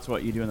bed. Now it's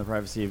what you do in the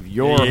privacy of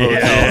your hotel room.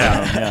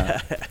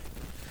 Yeah.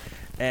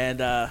 And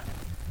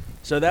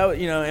so that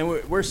and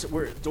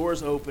we're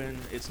doors open.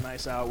 It's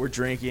nice out. We're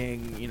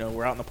drinking.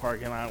 We're out in the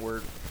parking lot. We're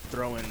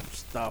throwing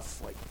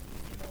stuff like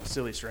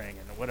silly string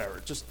and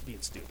whatever, just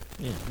being stupid.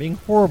 Yeah, being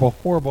horrible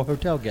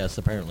hotel guests,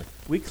 apparently.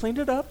 We cleaned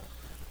it up.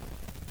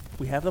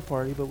 We have the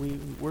party, but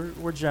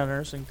we're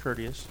generous and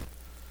courteous.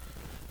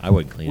 I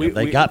wouldn't clean it.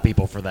 They we- got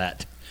people for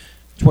that.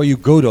 That's why you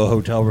go to a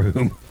hotel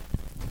room.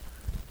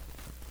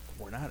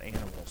 We're not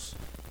animals.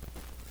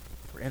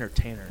 We're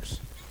entertainers.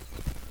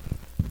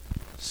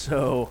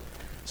 So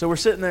we're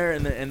sitting there,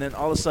 and then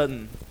all of a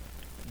sudden,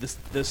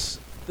 this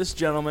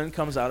gentleman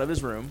comes out of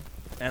his room,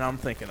 and I'm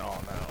thinking, oh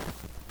no,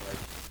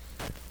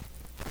 like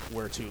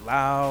we're too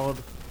loud.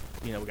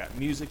 We got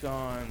music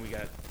on. We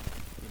got,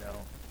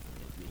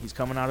 he's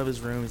coming out of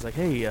his room. He's like,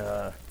 hey,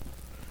 do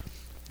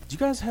you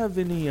guys have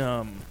any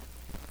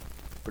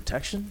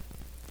protection?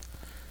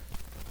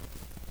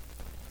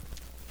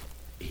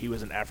 He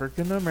was an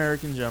African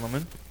American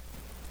gentleman.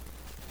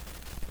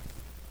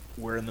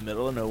 We're in the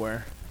middle of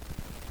nowhere,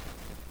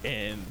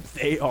 and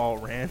they all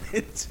ran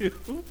into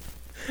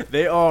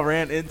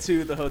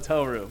the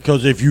hotel room.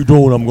 Because if you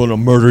don't, I'm going to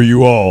murder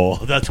you all.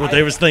 That's what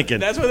they was thinking.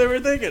 That's what they were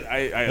thinking. I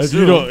If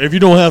assume. you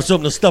don't have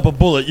something to stop a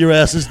bullet, your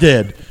ass is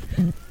dead.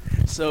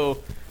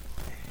 So,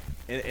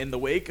 in the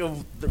wake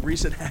of the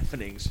recent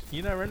happenings,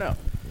 you never know.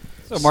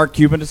 So Mark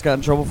Cuban just got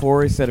in trouble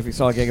for. He said if he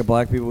saw a gang of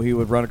black people, he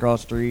would run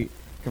across the street.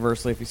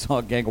 Conversely, if he saw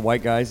a gang of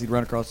white guys, he'd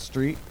run across the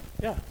street.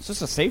 Yeah, It's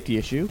just a safety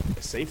issue.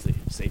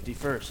 safety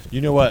first.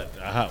 You know what?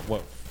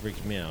 What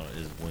freaks me out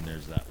is when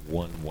there's that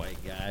one white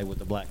guy with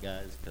the black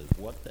guys. Because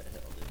what the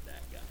hell did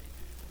that guy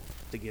do?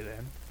 To get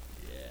in.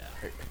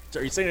 Yeah. So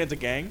are you saying it's a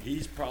gang?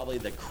 He's probably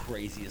the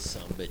craziest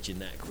sumbitch in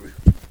that group.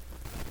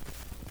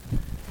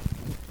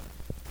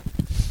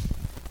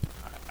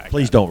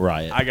 Please don't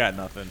riot. I got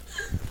nothing.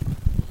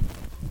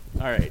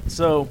 All right,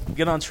 so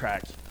get on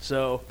track.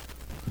 So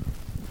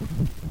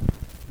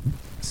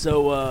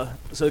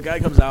the guy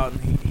comes out,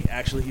 and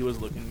he was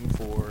looking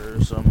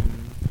for some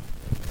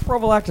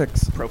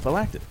Prophylactics.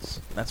 prophylactics.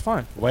 That's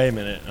fine. Wait a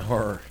minute.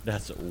 Or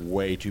that's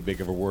way too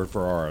big of a word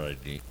for our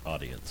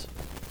audience.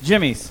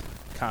 Jimmy's.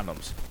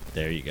 Condoms.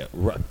 There you go.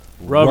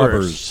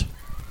 Rubbers.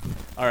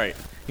 All right.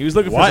 He was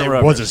looking for some Why,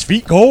 rubbers. was his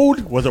feet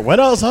cold? Was it wet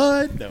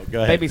outside? No,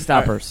 go ahead. Baby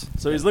stoppers.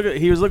 So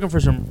he was looking for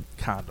some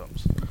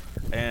condoms,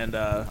 and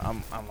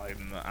I'm like,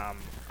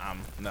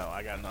 no,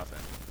 I got nothing.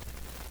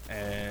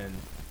 And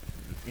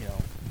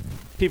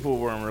people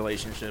were in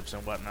relationships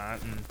and whatnot,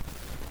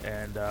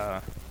 and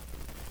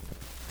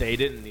they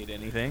didn't need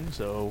anything,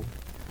 so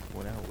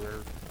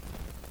we're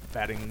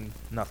batting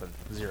nothing,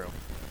 0.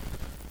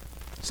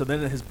 So then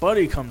his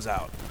buddy comes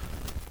out.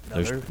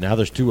 Now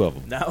there's two of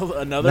them.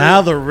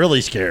 Now they're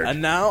really scared.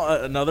 And now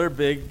another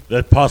big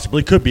That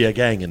possibly could be a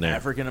gang in there.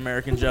 African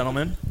American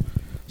gentleman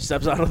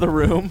steps out of the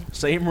room,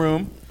 same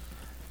room,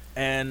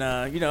 And,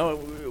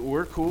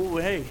 we're cool.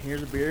 Hey,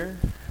 here's a beer.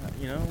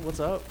 What's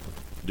up?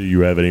 Do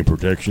you have any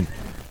protection?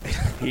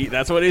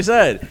 That's what he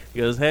said. He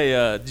goes, hey,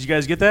 did you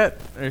guys get that?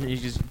 Or did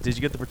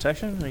you get the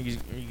protection? Or you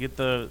get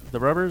the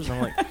rubbers? And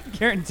I'm like,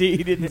 Guarantee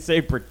he didn't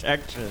say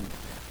protection.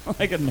 I'm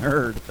like a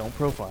nerd.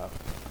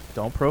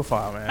 don't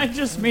profile, man. I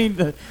just mean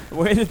the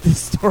way that this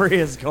story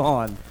has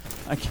gone.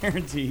 I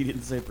guarantee he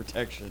didn't say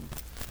protection.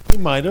 He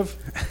might have.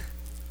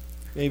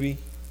 Maybe.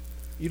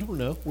 You don't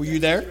know. Were you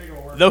there?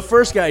 The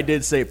first guy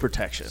did say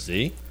protection.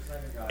 See?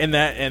 And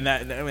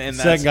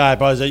Second guy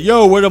probably said,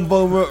 yo, where them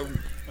bum?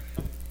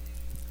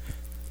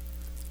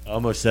 I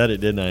almost said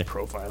it, didn't I?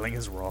 Profiling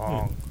is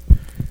wrong.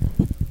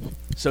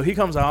 So he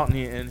comes out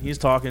and he's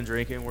talking,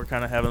 drinking. We're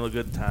kind of having a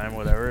good time,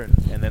 whatever.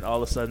 And then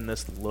all of a sudden,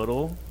 this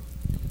little,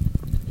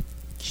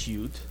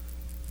 cute,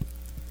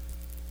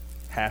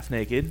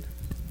 half-naked,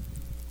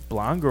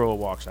 blonde girl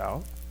walks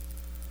out.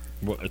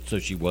 So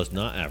she was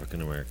not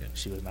African American.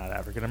 She was not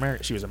African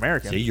American. She was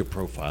American. See, you're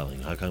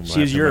profiling. How come?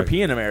 She was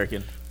European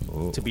American.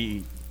 Oh.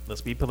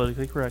 Let's be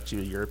politically correct. She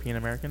was European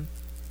American.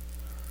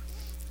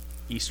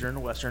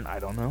 Eastern, Western, I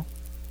don't know.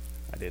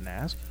 I didn't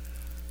ask.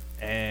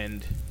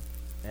 And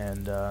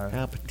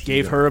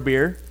gave her a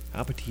beer.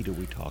 How petite are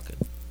we talking?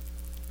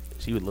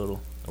 She was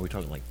little. Are we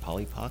talking like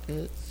Polly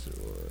Pockets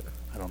or?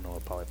 I don't know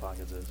what Polly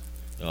Pockets is.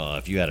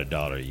 If you had a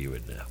daughter, you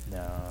would know.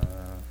 No.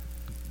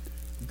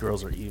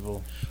 Girls are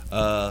evil.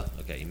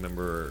 Okay.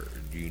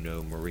 Do you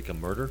know Marika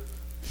Murder?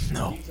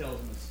 No. Details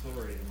in the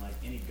story than like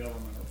any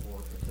government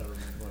report that's ever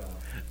been put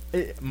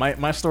out.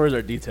 My stories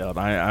are detailed.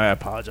 I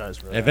apologize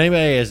for that. If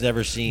anybody has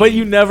ever seen, but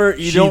you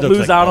don't lose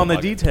like out Polly on the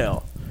Pocket.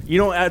 detail. You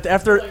don't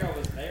after. I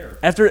was there.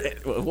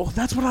 Well,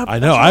 that's what I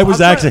know. I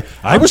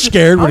was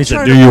scared when he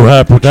said, "Do you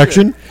have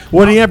protection?"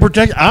 When he had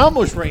protection, I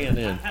almost ran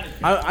in.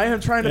 I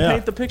am trying to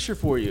paint the picture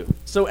for you.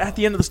 So at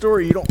the end of the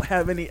story, you don't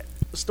have any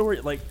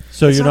story like.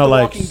 So it's you're not not The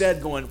like Walking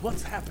Dead going,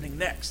 what's happening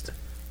next?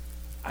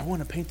 I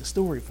want to paint the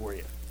story for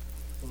you.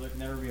 So there can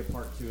never be a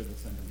part 2 of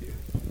this interview.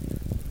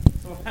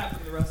 So what happened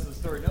to the rest of the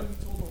story? No, you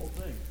told the whole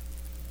thing.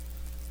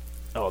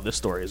 Oh, this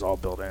story is all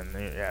built in.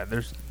 Yeah,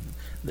 there's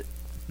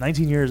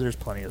 19 years. There's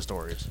plenty of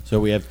stories. So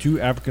we have two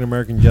African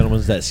American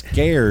gentlemen that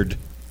scared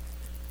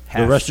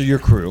the rest of your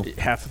crew.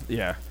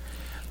 Yeah.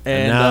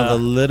 And now the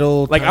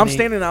little like tiny, I'm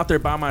standing out there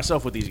by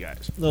myself with these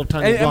guys. little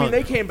tiny And, I mean, blonde.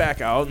 they came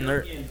back out and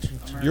they're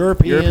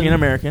European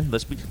American.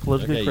 Let's be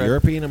politically correct.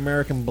 European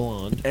American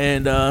blonde.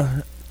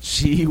 And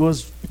she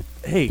was,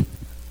 hey,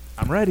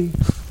 I'm ready.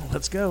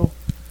 Let's go.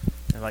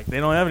 And like they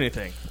don't have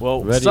anything.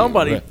 Well,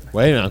 somebody.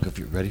 Wait a minute, if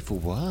you're ready for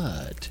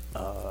what?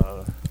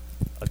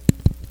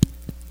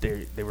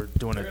 They were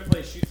doing We're it. gonna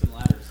play Shoots and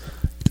Ladders.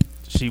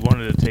 She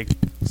wanted to take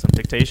some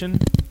dictation.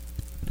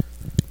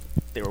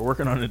 They were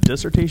working on a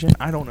dissertation.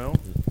 I don't know.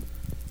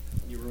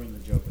 You ruined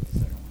the joke with the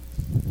second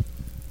one.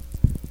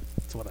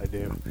 That's what I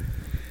do.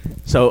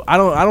 So I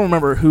don't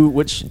remember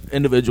which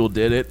individual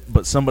did it,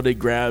 but somebody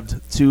grabbed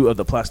 2 of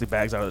the plastic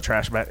bags out of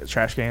the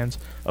trash cans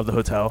of the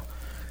hotel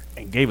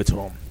and gave it to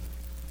them.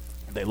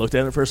 They looked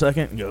at it for a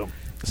second and go,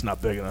 "It's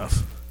not big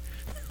enough."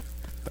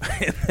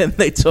 And then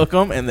they took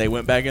them and they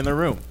went back in their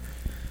room.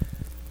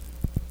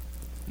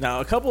 Now,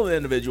 a couple of the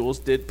individuals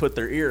did put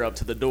their ear up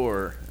to the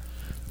door.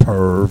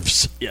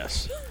 Pervs.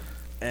 Yes.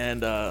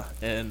 And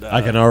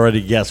I can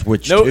already guess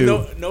which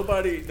two.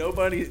 Nobody.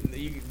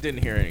 You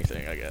didn't hear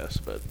anything, I guess.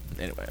 But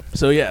anyway,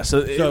 so yeah,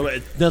 so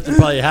Nothing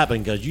probably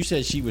happened because you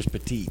said she was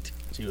petite.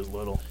 she was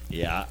little.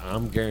 Yeah,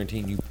 I'm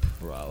guaranteeing you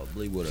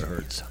probably would have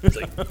heard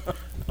something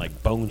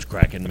like bones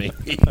cracking,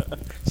 maybe.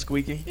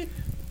 Squeaking.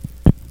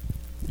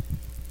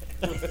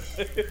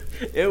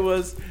 It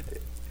was.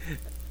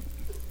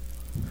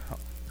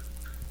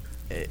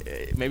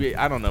 Maybe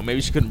I don't know.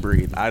 Maybe she couldn't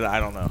breathe. I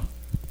don't know.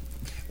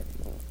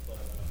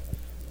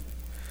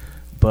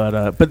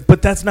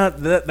 But that's not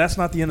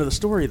the end of the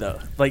story though.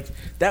 Like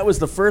that was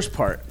the first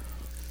part.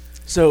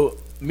 So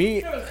me,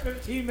 It was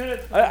 15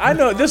 minutes. I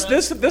know this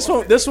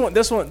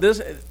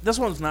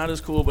one's not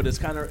as cool, but it's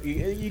kind of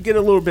you get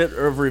a little bit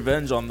of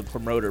revenge on the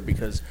promoter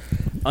because,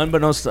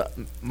 unbeknownst to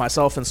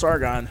myself and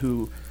Sargon,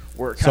 who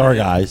were Sorry,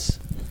 guys.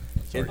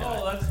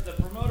 That's the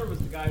promoter was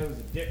the guy who was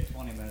a dick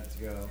 20 minutes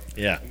ago.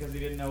 Yeah. Because he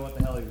didn't know what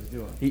the hell he was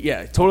doing.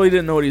 Yeah, totally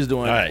didn't know what he was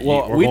doing. All right,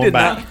 well, we're we going did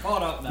back. not.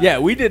 Caught up now. Yeah,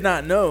 we did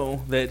not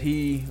know that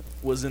he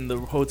was in the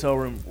hotel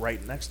room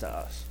right next to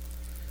us.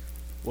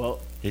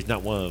 Well, He's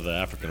not one of the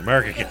African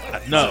American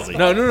guys. no, is he?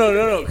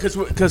 no,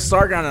 because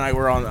Sargon and I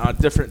were on a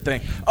different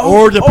thing.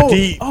 Or the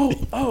petite.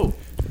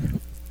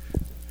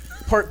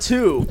 Part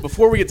 2.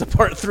 Before we get to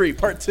part 3,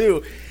 part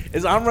 2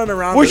 is I'm running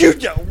around.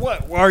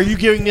 What? Are you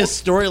giving this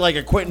story like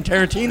a Quentin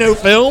Tarantino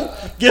film?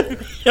 Give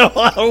me a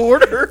lot of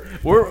order.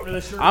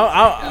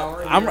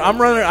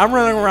 I'm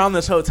running around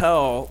this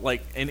hotel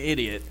like an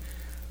idiot.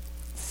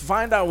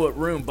 Find out what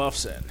room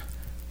Buff's in.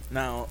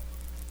 Now,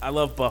 I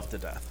love Buff to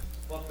death.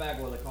 Buff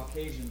Bagwell, the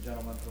Caucasian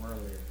gentleman from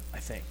earlier. I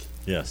think.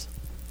 Yes.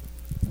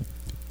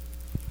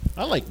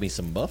 I like me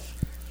some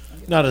Buff.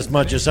 Not as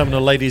much as some of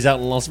the ladies out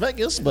in Las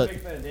Vegas, but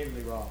Big fan of David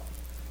Lee Roth.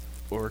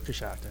 Or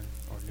Coshocton,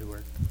 or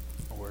Newark,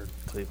 or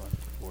Cleveland,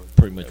 or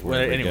pretty much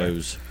where it anyway.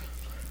 goes.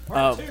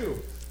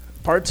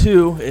 Part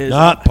 2 is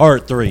Not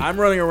part 3. I'm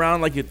running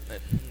around like an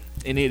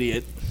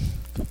idiot,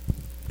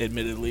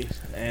 admittedly,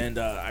 and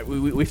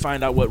we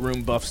find out what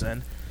room Buff's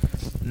in,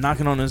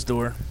 knocking on his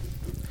door.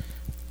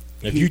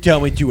 If you tell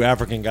me 2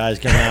 African guys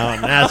come out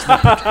and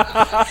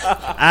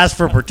ask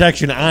for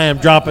protection, I am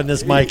dropping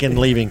this mic and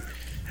leaving.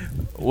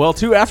 Well,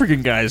 2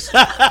 African guys,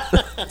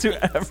 2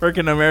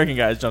 African American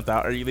guys jumped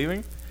out. Are you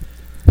leaving?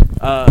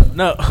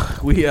 No,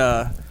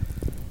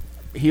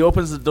 he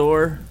opens the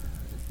door,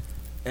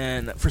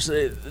 and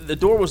the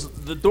door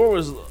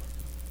was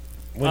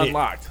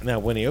unlocked. Now,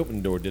 when he opened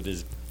the door, did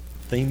his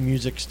theme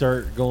music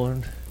start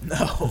going?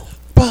 No.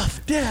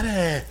 Buff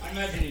Daddy! I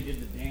imagine he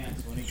did the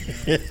dance when he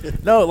came.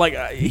 No, like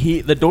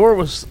the door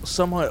was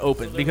somewhat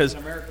open because an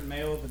American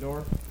male at the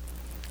door.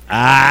 well,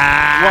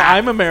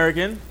 I'm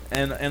American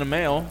and a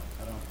male,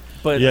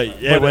 but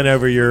it went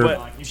over your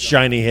but-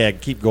 shiny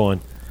head. Keep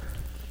going.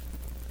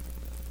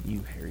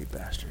 You hairy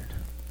bastard.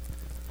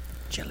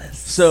 Jealous.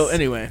 So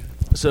anyway,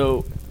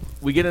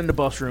 we get into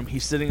Buff's room.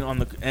 He's sitting on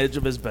the edge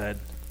of his bed,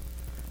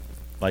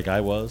 Like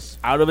I was.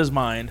 out of his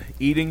mind,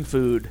 eating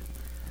food.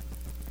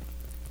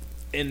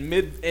 In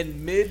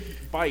mid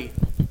bite,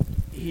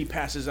 he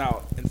passes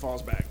out and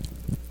falls back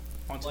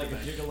onto Like the a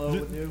bed. gigolo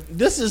would do.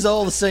 This is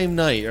all the same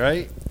night,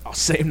 right? Oh,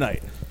 same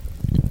night,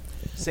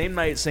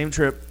 same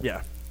trip.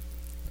 Yeah,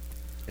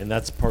 And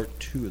that's part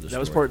 2 of the story. that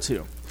was part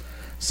 2.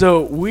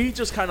 So we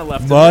just kind of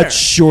left Much it there.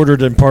 shorter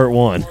than part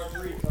 1. Part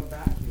 3, come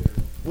back here.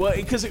 Well,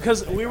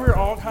 because we were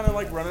all kind of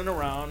like running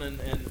around and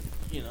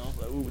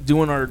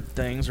doing our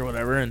things or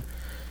whatever,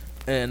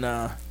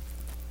 and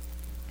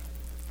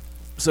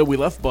so we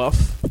left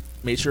Buff,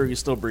 made sure he's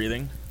still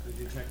breathing. Did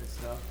you check his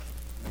stuff?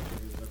 Make sure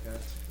he was okay.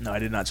 No, I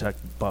did not check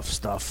Buff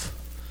stuff.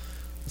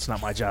 It's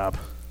not my job.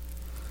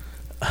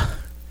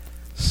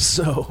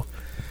 So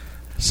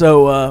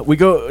we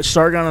go.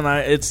 Sargon and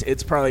I.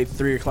 It's probably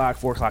 3 o'clock,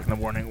 4 o'clock in the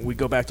morning. We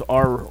go back to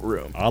our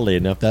room. Oddly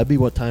enough, that'd be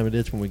what time it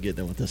is when we get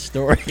done with this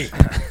story. Let's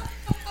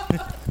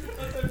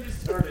have you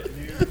started,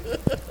 dude.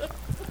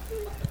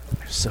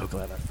 I'm so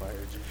glad I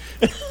fired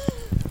you.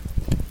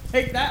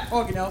 Take that,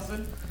 Foggy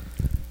Nelson.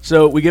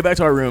 So we get back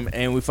to our room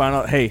and we find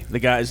out, hey, the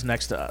guy's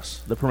next to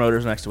us, the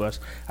promoter's next to us.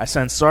 I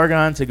send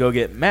Sargon to go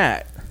get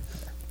Matt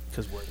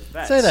because we're the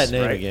vets. Say that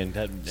name right? again.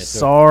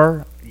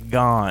 Sargon.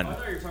 I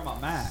thought you were talking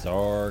about Matt.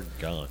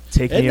 Sargon.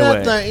 Take Isn't me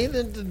that away.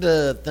 isn't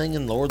the thing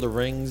in Lord of the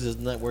Rings?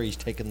 Isn't that where he's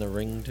taking the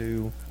ring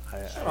to?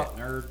 Shut up,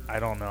 nerd.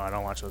 I don't know. I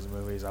don't watch those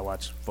movies. I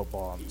watch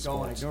football and Keep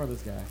going. sports. Ignore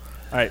this guy.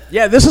 All right.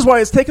 Yeah, this is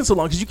why it's taking so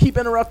long because you keep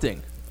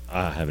interrupting.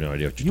 I have no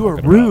idea what You you're are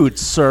talking rude,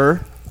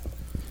 sir.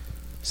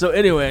 So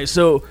anyway,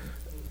 so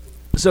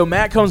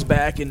Matt comes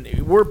back and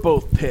we're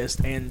both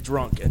pissed and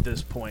drunk at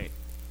this point,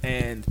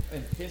 and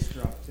And piss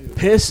drunk, too.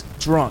 pissed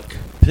drunk.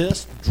 about.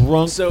 Pissed,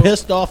 drunk, So-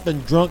 pissed off,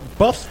 and drunk.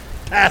 Buff's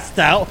passed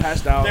out.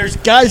 Passed out. There's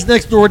guys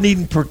next door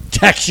needing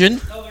protection,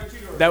 Oh, there are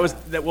 2 doors.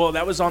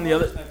 That was on the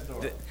other. Next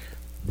door.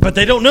 but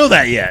they don't know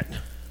that yet.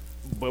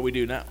 But we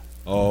do now.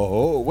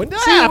 Oh, when did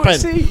that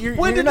happen?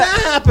 When did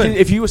that happen?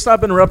 If you would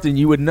stop interrupting,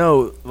 you would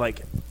know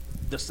like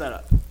the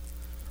setup.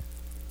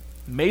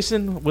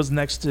 Mason was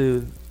next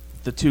to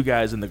the 2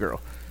 guys and the girl.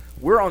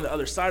 We're on the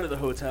other side of the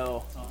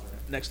hotel,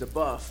 next to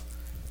Buff,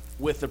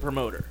 with the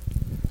promoter.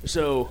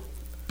 So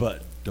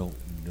But don't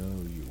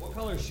know you. What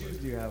color shoes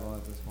do you have on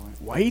at this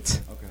point?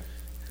 white. Okay.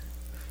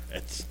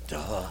 It's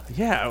duh.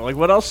 Yeah, like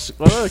what else?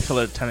 What other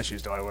color tennis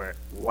shoes do I wear?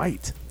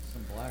 White.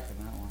 Some black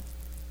in that one.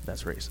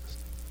 That's racist.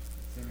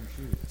 It's in your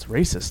shoes. It's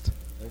racist.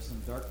 There's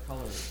some dark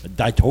colors.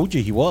 I told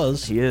you he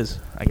was. He is.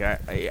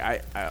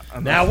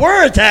 I'm Now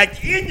we're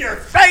attacked in your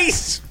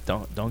face.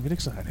 Don't get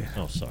excited.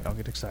 Oh, sorry. Don't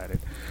get excited.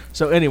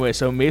 So anyway,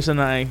 so Mason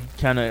and I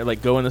kind of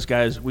like go in this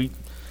guy's.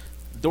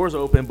 Doors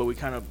open, but we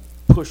kind of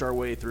push our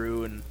way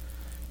through, and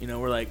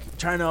we're like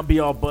trying to be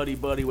all buddy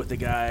with the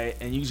guy,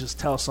 and you just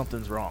tell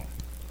something's wrong.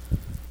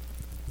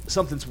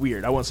 Something's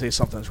weird. I won't say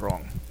something's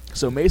wrong.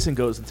 So Mason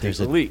goes and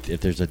takes a leak.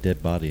 If there's a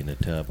dead body in the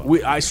tub,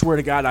 I swear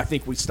to God, I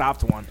think we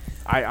stopped one.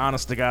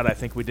 Honest to God, I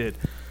think we did.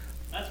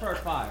 That's part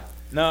 5.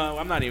 No,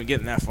 I'm not even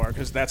getting that far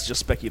because that's just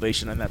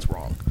speculation and that's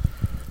wrong.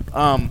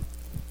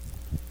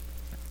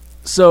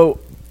 So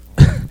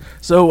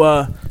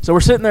we're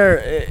sitting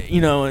there,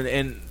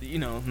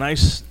 and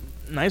nice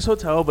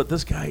hotel, but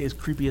this guy is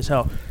creepy as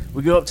hell.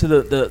 We go up to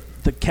the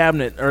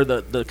cabinet or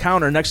the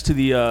counter next to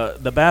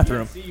the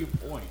bathroom. See you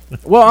point.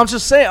 Well, I'm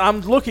just saying,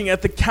 I'm looking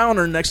at the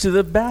counter next to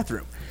the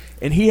bathroom,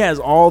 and he has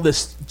all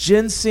this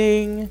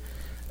ginseng,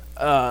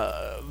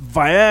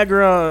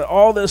 Viagra,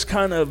 all this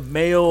kind of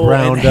male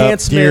round up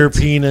enhancement. deer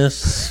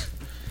penis.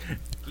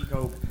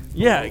 Geeko.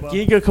 Yeah,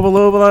 Giga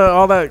Kabaloba,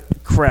 all that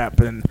crap.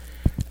 And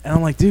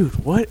I'm like,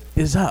 dude, what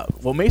is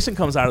up? Well, Mason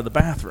comes out of the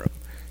bathroom.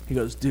 He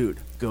goes, dude,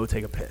 go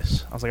take a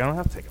piss. I was like, I don't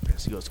have to take a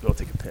piss. He goes, go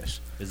take a piss.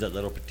 Is that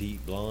little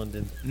petite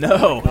blonde?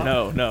 No.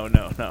 Huh?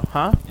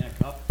 In a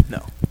cup.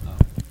 No.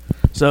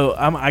 So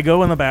I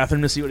go in the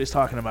bathroom to see what he's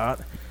talking about,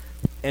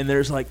 and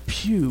there's like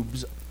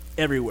pubes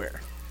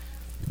everywhere.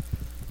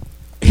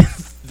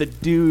 the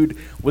dude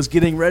was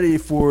getting ready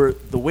for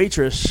the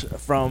waitress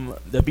from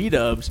the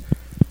B-dubs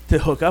to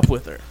hook up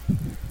with her.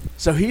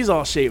 So he's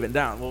all shaven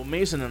down. Well,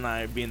 Mason and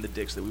I, being the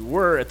dicks that we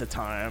were at the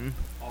time,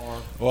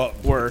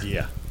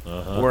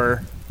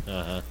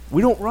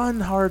 we don't run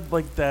hard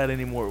like that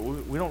anymore.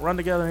 We don't run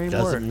together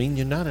anymore. Doesn't mean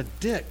you're not a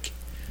dick.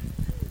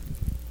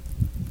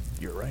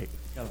 You're right.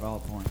 Got a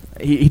valid point.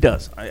 He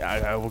does.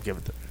 I will give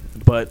it to him.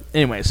 But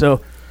anyway,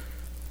 so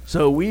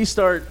we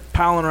start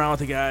palling around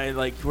with the guy.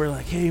 Like, we're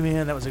like, hey,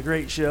 man, that was a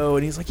great show.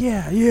 And he's like,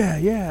 yeah.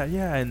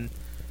 And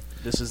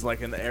this is like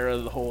in the era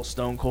of the whole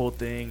Stone Cold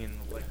thing. And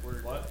like,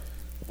 we're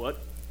What?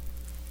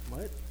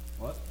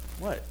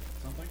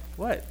 Something?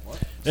 What?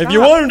 If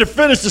you want him to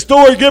finish the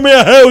story, give me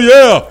a hell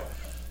yeah.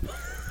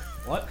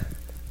 What?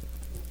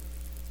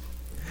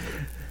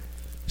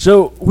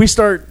 So we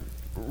start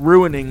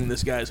ruining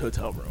this guy's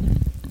hotel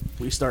room.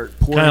 We start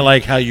pouring. Kind of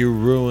like how you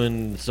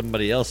ruined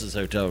somebody else's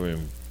hotel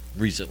room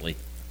recently.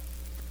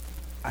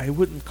 I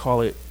wouldn't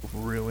call it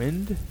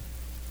ruined.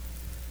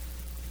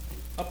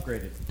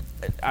 Upgraded.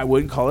 I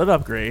wouldn't call it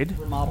upgrade.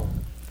 Remodeled.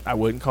 I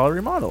wouldn't call it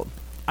remodeled.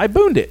 I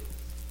booned it.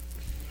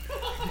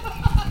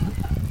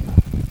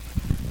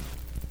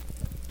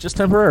 Just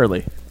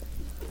temporarily.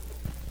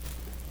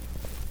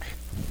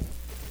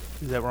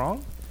 Is that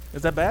wrong?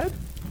 Is that bad?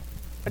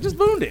 I just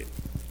booned it.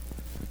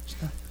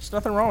 There's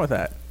nothing wrong with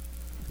that.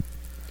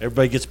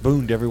 Everybody gets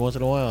booned every once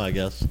in a while, I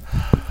guess. You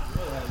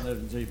really haven't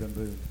lived until you've been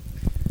booed.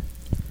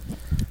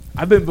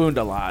 I've been booned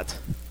a lot,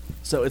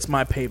 so it's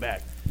my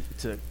payback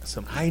to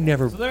some. I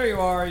never. So there you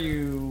are.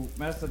 You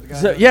messed up the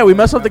guy's So, room. yeah, we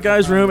messed up the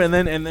guy's room, and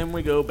then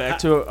we go back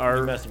to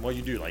our. What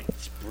you do? Like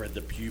spread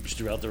the pubes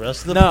throughout the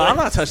rest of the No, place? I'm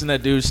not touching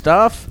that dude's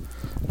stuff.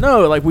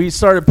 No, like we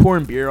started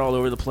pouring beer all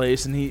over the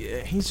place, and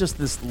he's just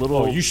this little.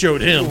 Oh, you showed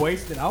him.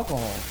 wasted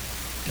alcohol.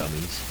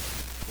 Dummies.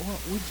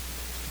 Well,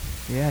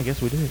 yeah, I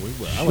guess we did.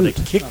 I would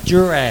have kicked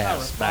your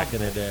ass back in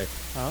the day.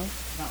 Huh?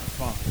 Not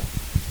responsible.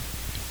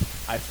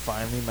 I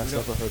finally messed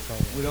up a hotel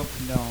room. We don't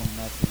condone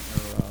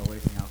messing or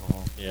wasting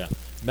alcohol. Yeah.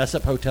 Mess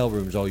up hotel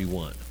rooms all you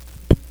want.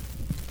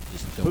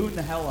 Just don't. Boon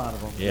the hell out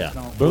of them. Yeah. Just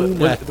don't- Boon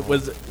that.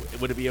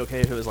 Would it be okay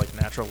if it was like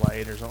natural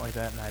light or something like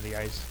that, 90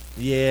 ice?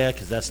 Yeah,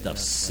 because that stuff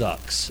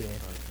sucks. See,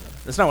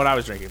 that's not what I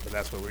was drinking, but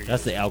that's what we're.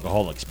 That's the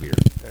alcoholic's beer.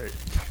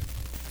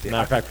 the,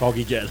 Matter of fact,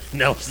 Foggy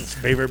Nelson's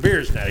favorite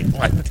beer is Natty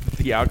Light.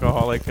 the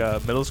alcoholic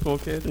middle school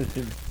kid.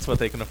 That's what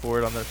they can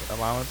afford on their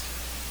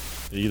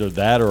allowance. Either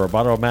that or a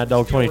bottle of Mad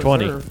Dog Steel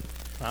 2020. Reserve.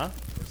 Huh?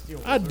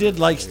 Steel I Reserve. did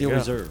like Steel you go.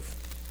 Reserve.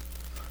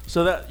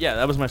 So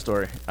that was my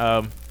story.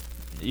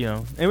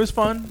 It was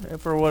fun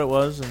for what it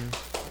was, and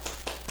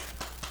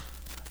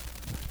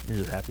you're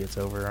just happy it's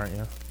over, aren't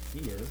you? He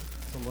is.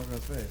 So look at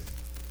his face.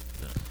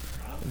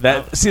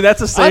 That's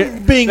the same.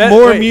 I'm being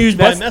more amused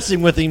by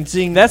messing with him.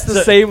 Seeing That's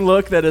the same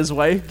look that his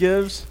wife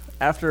gives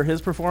after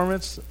his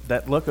performance.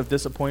 That look of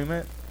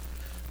disappointment.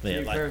 To Yeah,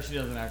 be like, fair, she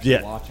doesn't actually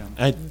yeah. watch him.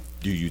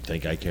 Do you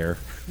think I care?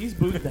 He's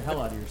booted the hell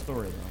out of your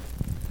story,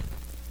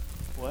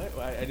 though. What?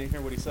 I didn't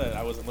hear what he said.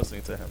 I wasn't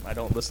listening to him. I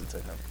don't listen to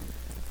him.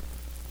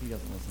 He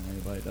doesn't listen to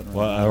anybody. Doesn't really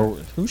Well,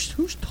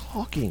 who's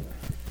talking?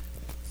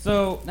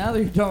 So, now that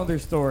you're done with your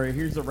story,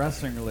 here's a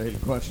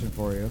wrestling-related question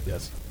for you.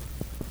 Yes.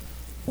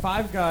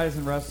 5 guys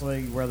in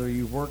wrestling, whether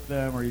you work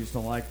them or you just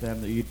don't like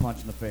them, that you'd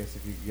punch in the face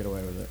if you could get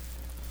away with it.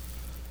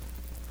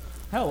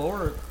 Hell,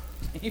 or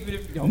even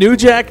if you don't. New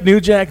Jack, and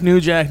New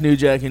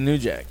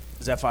Jack.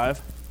 Is that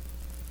 5?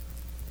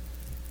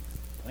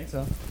 I think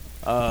so.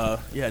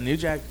 Yeah, New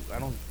Jack. I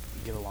don't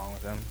get along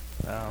with him.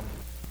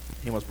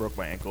 He almost broke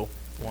my ankle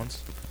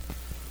once.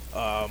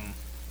 Was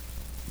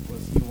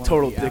he one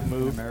Total of the dick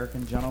move.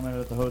 American gentleman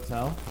at the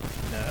hotel?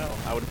 No,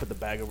 I would have put the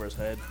bag over his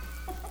head.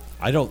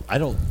 I don't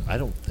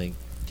think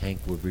Tank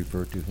would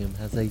refer to him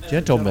as a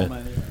gentleman.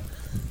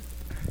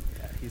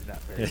 Yeah, he's not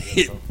very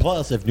gentle.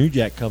 Plus, if New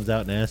Jack comes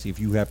out and asks if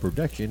you have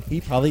protection, he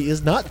probably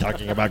is not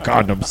talking about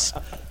condoms.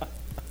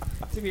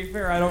 To be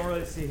fair, I don't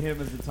really see him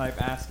as the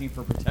type asking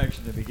for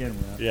protection to begin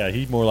with. Yeah,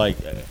 he's more like,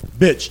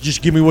 bitch,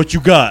 just give me what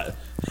you got.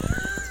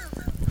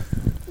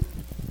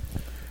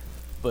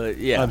 But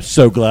yeah, I'm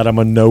so glad I'm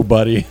a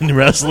nobody in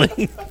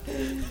wrestling.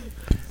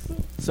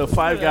 so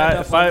 5 Yeah, guys.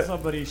 that's on 5.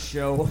 somebody's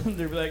show.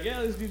 They'd be like,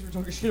 "Yeah, these dudes were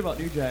talking shit about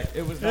New Jack."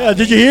 It was. Yeah, not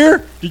did me. you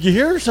hear? Did you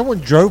hear? Someone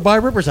drove by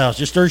Ripper's house,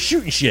 just started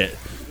shooting shit.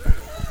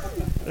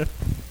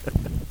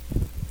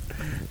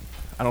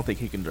 I don't think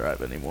he can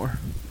drive anymore.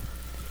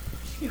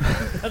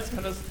 That's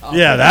gonna stop.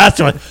 Yeah,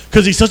 that's what.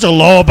 Because he's such a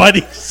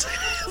law-abiding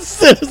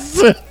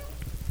citizen.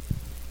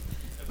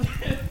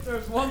 If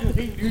there's one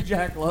thing New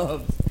Jack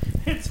loves,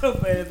 it's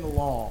obeying the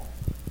law.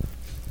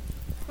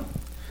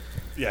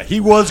 Yeah, he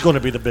was going to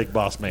be the big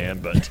boss man,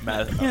 but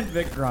And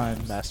Vic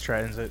Grimes. Mass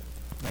transit.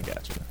 I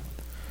got you.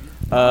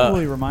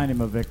 Probably remind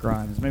him of Vic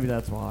Grimes. Maybe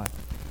that's why.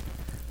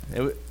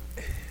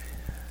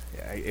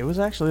 It was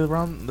actually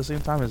around the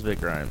same time as Vic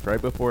Grimes,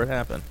 right before it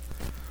happened.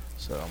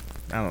 So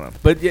I don't know.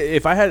 But yeah,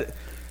 if I had,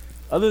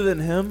 other than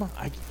him,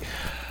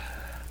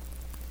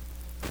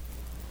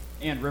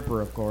 And Ripper,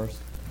 of course.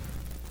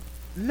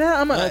 no,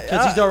 I'm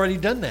because he's already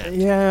done that.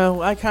 Yeah,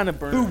 I kind of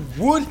burned.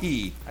 Who would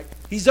he?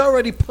 He's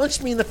already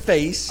punched me in the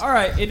face. All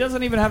right, it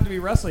doesn't even have to be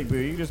wrestling, boo.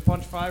 You can just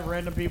punch 5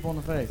 random people in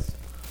the face.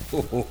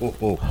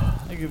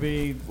 It could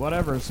be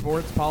whatever,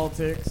 sports,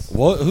 politics.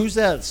 Who's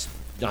that?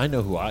 I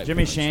know who I.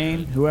 Jimmy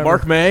Shane, whoever.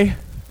 Mark May.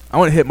 I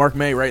want to hit Mark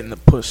May right in the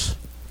puss.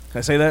 Can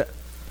I say that?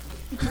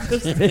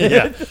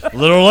 Yeah, a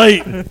little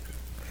late.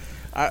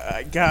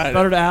 I got It's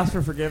better to ask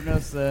for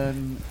forgiveness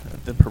than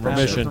the ask for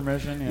Permission.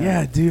 permission.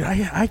 Yeah, dude,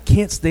 I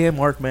can't stand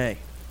Mark May.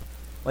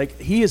 Like,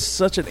 he is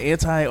such an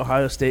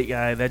anti-Ohio State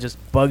guy that just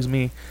bugs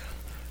me.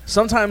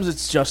 Sometimes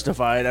it's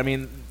justified. I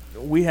mean,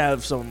 we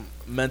have some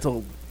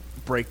mental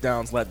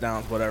breakdowns,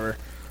 letdowns, whatever.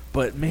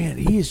 But, man,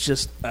 he is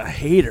just a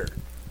hater.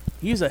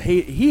 He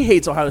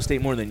hates Ohio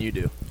State more than you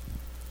do.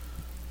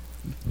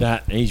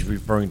 That he's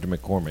referring to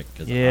McCormick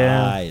because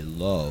Yeah. I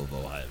love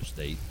Ohio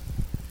State.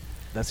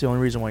 That's the only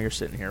reason why you're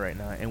sitting here right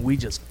now. And we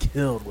just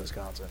killed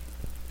Wisconsin.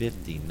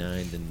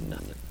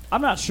 59-0.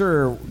 I'm not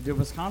sure. Did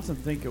Wisconsin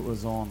think it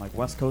was on like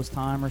West Coast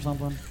time or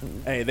something?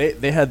 Hey,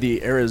 they had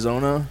the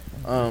Arizona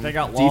They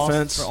got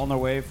defense. lost on their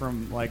way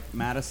from like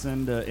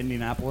Madison to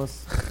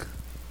Indianapolis.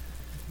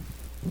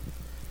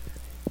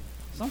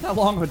 It's not that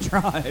long of a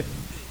drive.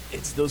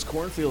 It's those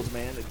cornfields,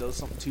 man. It does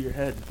something to your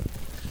head.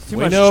 It's too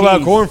We much know about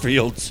cheese.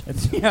 cornfields.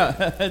 It's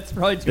it's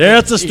probably too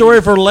That's a much story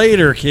cheese. for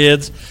later,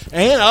 kids.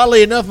 And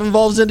oddly enough,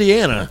 involves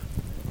Indiana.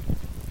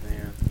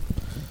 Man,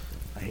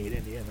 I hate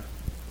Indiana.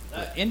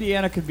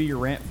 Indiana could be your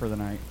rant for the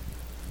night.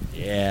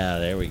 Yeah,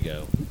 there we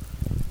go.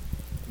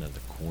 Another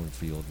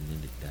cornfield in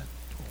Indiana.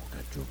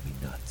 That drove me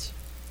nuts.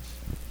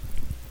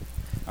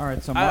 All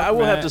right, so I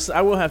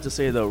will have to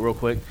say though, real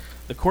quick,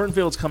 the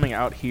cornfields coming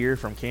out here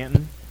from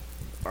Canton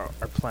are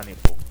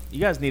plentiful. You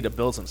guys need to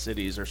build some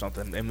cities or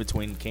something in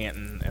between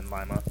Canton and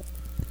Lima.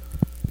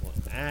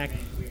 We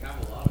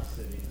have a lot of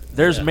cities.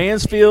 There's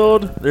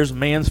Mansfield. There's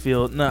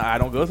Mansfield. No, I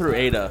don't go through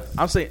Ada.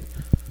 I'm saying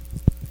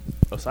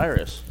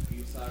Osiris.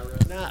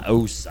 Not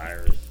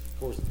Osiris. Of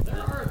course. There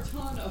are a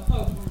ton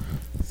of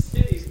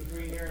cities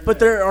between here and But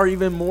there are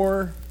even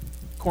more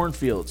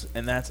cornfields,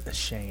 and that's a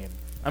shame.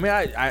 I mean,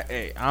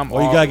 I'm. Oh,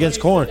 you all- got against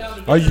corn?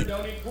 Are you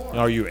Don't eat corn.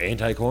 are you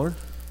anti-corn?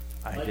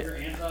 I Like get- you're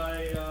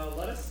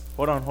anti-lettuce?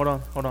 Hold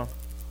on.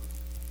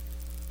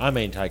 I'm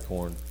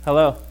anti-corn.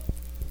 Hello.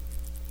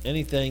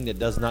 Anything that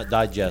does not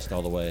digest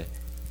all the way.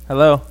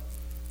 Hello.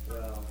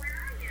 Well,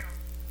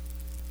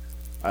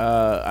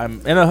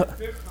 I'm in a.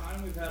 fifth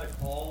time we've had a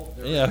call.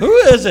 Yeah, who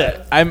is it?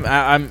 I'm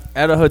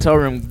at a hotel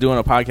room doing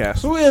a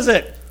podcast. Who is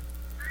it?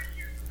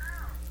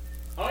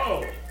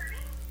 Oh.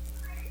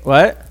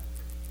 What?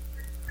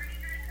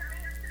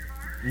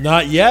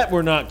 Not yet.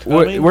 We're not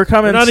coming. We're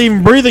coming. We're not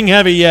even breathing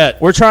heavy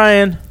yet. We're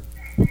trying.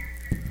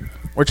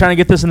 We're trying to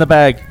get this in the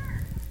bag.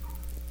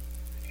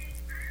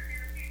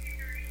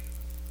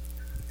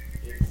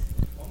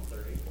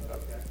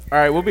 All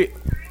right, we'll be.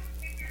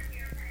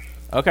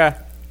 Okay.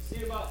 See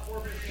you about 4:15.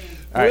 All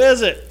Who right.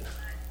 is it?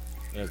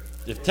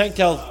 If Tank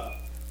tells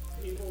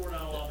People we're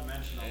not allowed to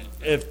mention on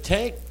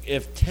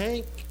if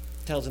Tank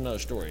tells another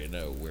story, you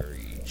know where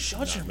he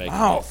Shut your making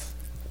mouth.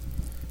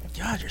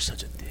 God, you're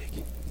such a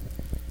dick.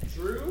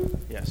 Drew?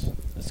 Yes. it.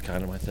 That's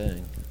kind of my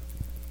thing.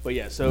 But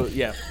yeah, so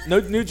yeah, no,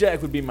 New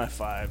Jack would be my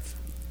 5.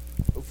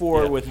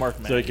 4 Yeah. with Mark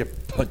Mann. So he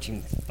kept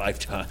punching 5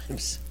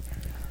 times.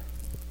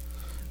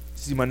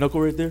 See my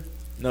knuckle right there?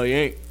 No, you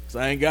ain't. 'Cause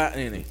I ain't got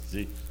any.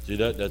 See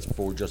that? That's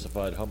 4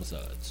 justified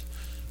homicides.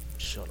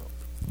 Shut up.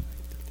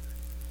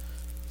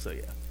 So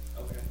yeah.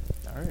 Okay.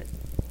 All right.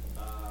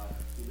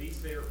 Least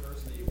favorite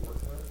person that you've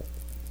worked with?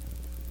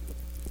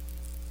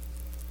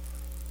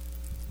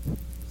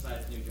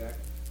 Besides New Jack?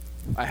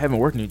 I haven't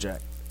worked New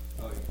Jack.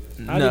 Oh, you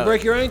just. How did you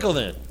break your ankle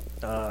then?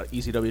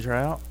 ECW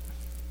tryout.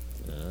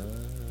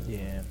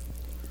 Yeah.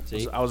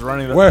 See, I was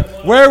running the.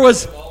 where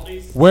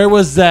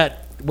was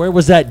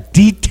that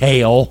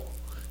detail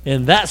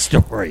in that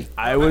story?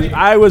 I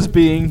was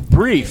being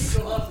brief.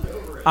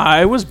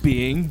 I was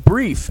being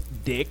brief,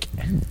 dick.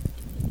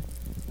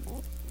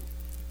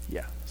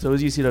 Yeah. So it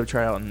was ECW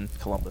tryout in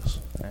Columbus,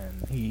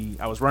 and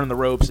I was running the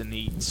ropes, and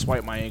he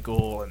swiped my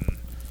ankle,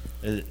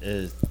 and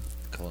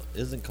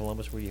Isn't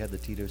Columbus where you had the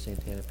Tito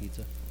Santana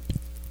pizza?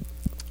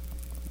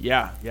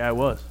 yeah, it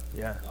was.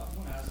 Yeah.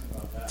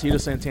 Tito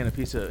Santana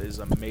Pizza is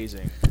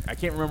amazing. I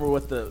can't remember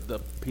what the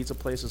pizza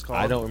place is called.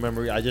 I don't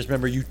remember. I just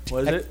remember you.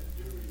 What is it?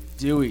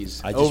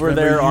 Dewey's. I just Over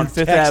remember there you on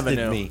Fifth texted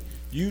Avenue. Me.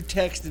 You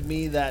texted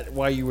me that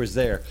while you was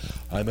there.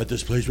 I'm at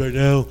this place right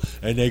now,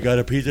 and they got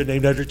a pizza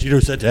named after Tito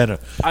Santana.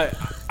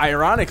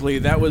 Ironically,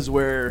 that was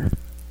where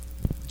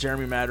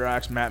Jeremy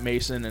Madrox, Matt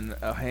Mason, and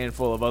a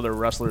handful of other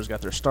wrestlers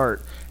got their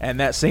start. And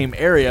that same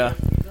area,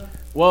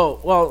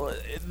 well,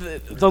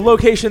 the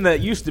location that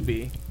used to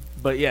be,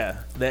 but yeah,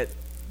 that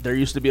there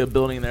used to be a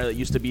building there that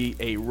used to be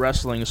a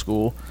wrestling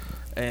school,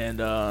 and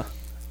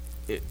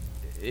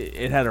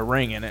it had a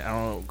ring in it. I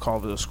don't know,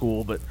 call it a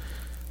school, but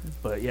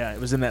yeah, it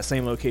was in that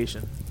same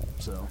location.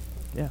 So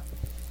yeah,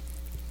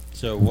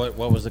 So what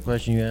was the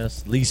question you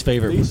asked? Least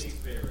favorite?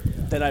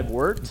 that I've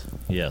worked.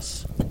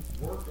 Yes.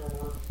 Worked or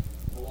worked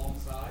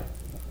alongside?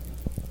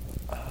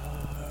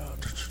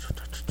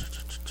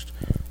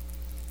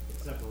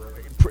 Except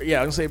for Yeah,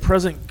 I'm gonna say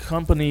present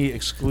company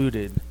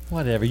excluded.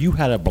 Whatever. You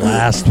had a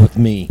blast with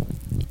me.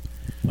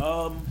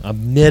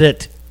 Admit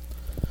it.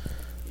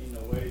 In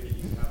a way that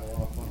you can have a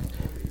lot of fun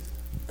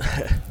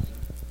stories.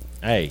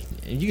 Hey,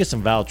 you get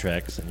some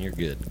Valtrex and you're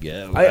good.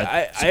 Yeah,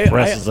 I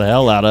suppresses the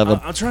hell out of them.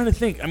 I'm trying to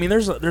think. I mean,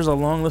 there's a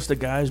long list of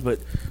guys, but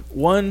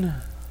one.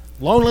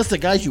 Long list of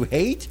guys you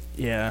hate?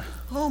 Yeah.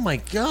 Oh my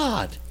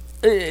God.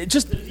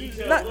 Just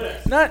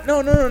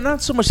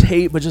not so much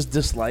hate, but just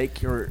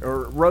dislike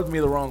or rubbed me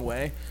the wrong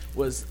way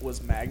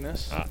was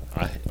Magnus.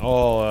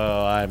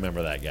 I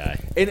remember that guy.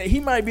 And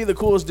he might be the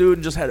coolest dude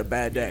and just had a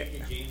bad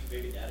day.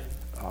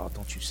 Oh,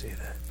 don't you say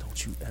that.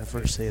 Don't you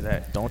ever say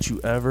that. Don't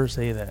you ever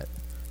say that.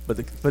 But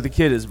the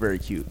kid is very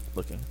cute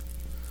looking.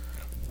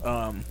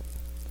 But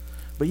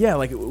yeah,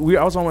 like I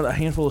was on a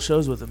handful of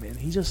shows with him, and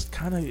he just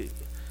kind of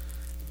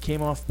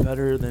came off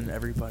better than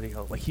everybody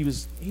else. Like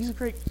he's a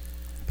great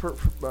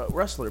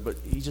wrestler, but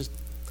he just.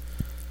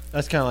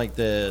 That's kind of like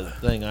the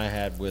thing I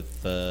had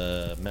with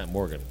Matt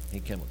Morgan. He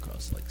came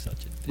across like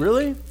such a dick.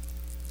 Really?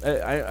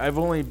 I've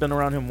only been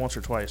around him once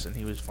or twice, and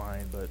he was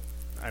fine. But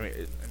I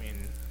mean,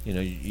 you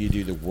know, you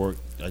do the work.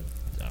 I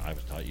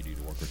was taught you do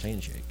the work retain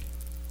shake.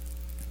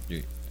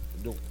 Dude,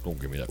 don't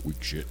give me that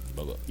weak shit.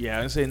 Blah, blah. Yeah,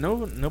 I say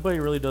nobody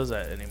really does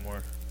that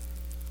anymore.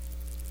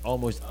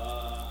 Almost.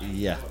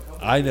 Yeah,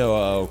 I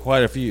know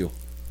quite a few.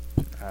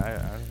 I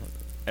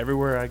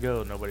everywhere I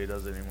go, nobody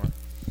does it anymore.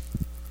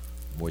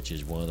 Which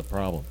is one of the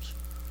problems.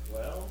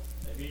 Well,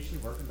 maybe you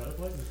should work in better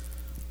places.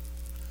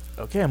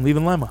 Okay, I'm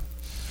leaving Lima.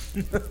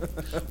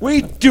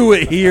 We do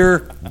it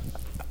here.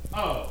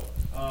 Oh,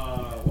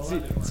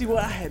 well, See,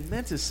 what I had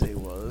meant to say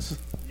was.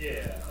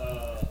 yeah.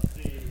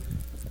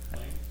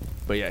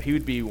 But yeah, he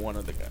would be one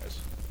of the guys.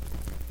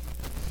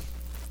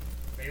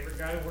 Favorite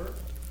guy to work?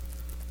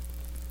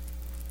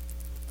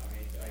 I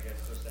mean, I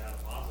guess just to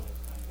have positive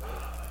kind of.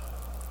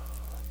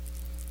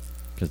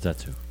 Because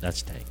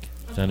that's Tank.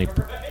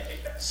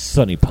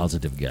 Sunny,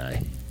 positive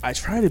guy. I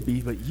try to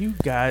be, but you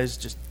guys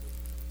just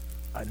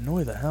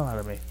annoy the hell out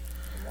of me.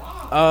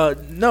 Wow.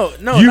 No,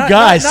 You not,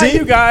 guys, not see,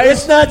 you guys.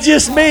 it's not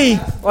just me.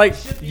 Like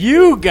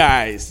you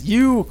guys,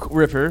 you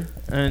Ripper,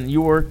 and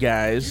your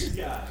guys.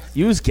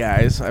 Use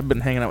guys. I've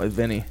been hanging out with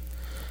Vinny.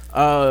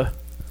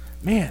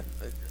 Man,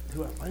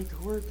 do I like to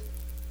work?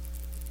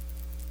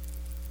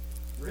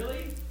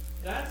 Really?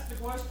 That's the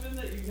question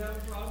that you have a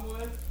problem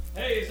with?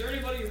 Hey, is there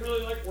anybody you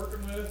really like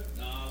working with?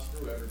 Nah,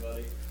 screw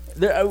everybody.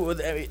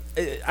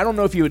 I don't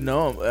know if you would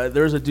know him.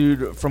 There's a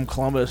dude from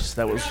Columbus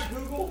that was.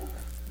 Google?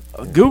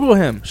 Google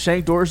him,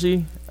 Shank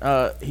Dorsey.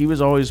 He was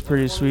always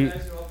pretty sweet.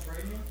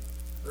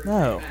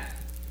 No,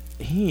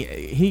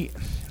 he.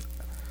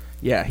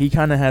 Yeah, he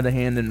kind of had a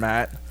hand in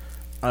Matt.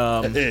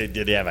 Did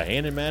he have a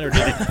hand in Matt, or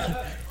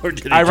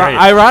did he?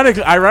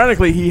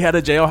 Ironically, he had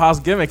a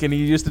jailhouse gimmick, and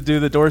he used to do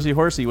the Dorsey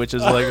Horsey, which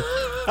is like,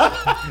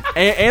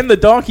 and the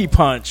donkey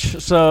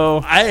punch.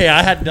 So I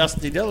had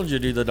Dusty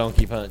Dillinger do the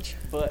donkey punch.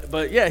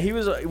 But yeah, he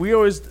was. We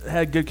always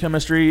had good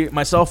chemistry.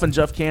 Myself and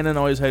Jeff Cannon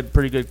always had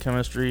pretty good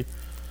chemistry.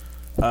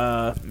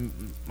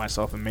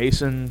 Myself and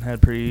Mason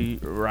had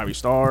Robbie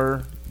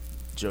Starr,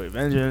 Joey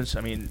Vengeance.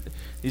 I mean,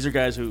 these are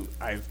guys who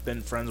I've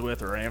been friends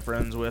with or am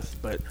friends with,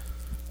 but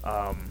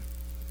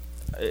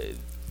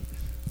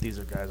these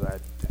are guys I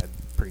had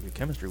pretty good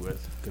chemistry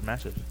with. Good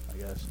matches, I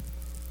guess.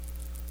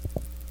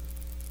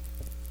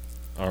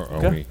 Are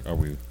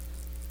we?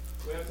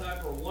 We have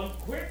time for one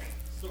quick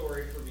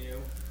story from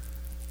you.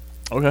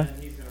 Okay.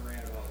 And he's going to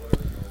rant about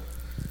whatever.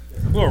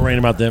 I'm going to rain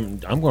about them.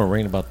 I'm going to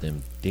rain about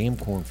them damn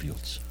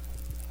cornfields.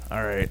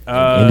 All right.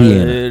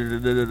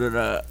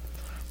 Indiana.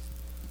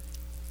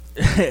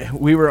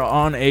 We were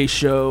on a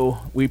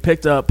show. We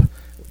picked up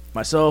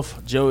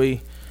myself,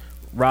 Joey,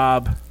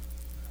 Rob.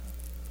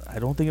 I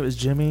don't think it was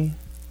Jimmy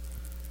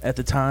at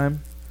the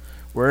time.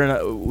 We were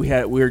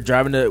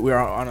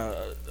on a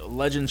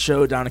Legends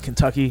show down in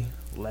Kentucky.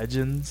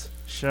 Legends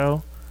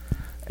show.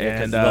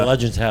 And the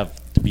Legends have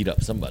to beat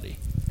up somebody.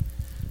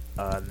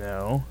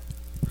 No.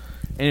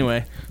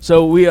 Anyway,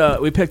 so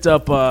we picked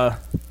up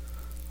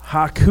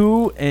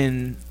Haku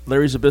and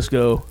Larry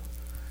Zbyszko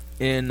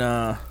in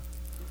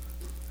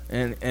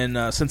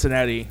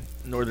Cincinnati,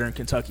 northern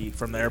Kentucky,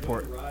 from the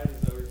airport.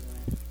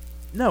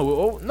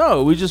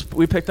 No,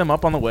 we picked them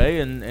up on the way,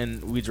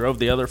 and we drove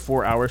the other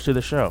 4 hours to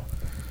the show.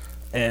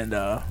 And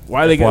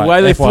why they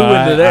flew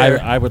into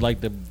there? I would like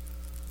to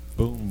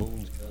Boom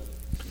Boom's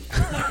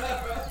cousin.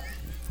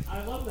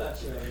 I love that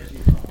show that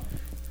she's on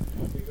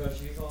because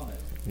she's on it.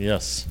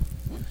 Yes.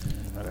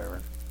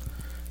 Whatever.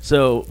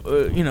 So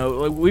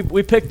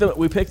we picked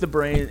their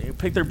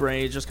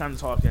brains, just kind of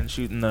talking,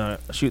 shooting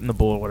the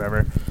bull or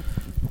whatever.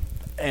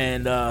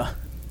 And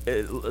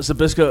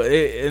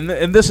Zbyszko,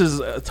 and this is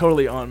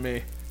totally on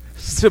me.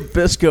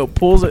 Zbyszko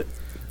pulls it.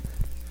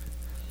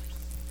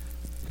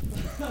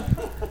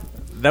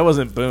 That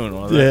wasn't Boone,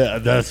 was it? Yeah,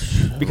 that's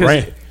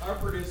because Our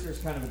producer's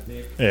kind of a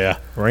dick. yeah,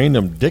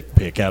 random dick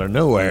pic out of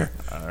nowhere.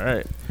 All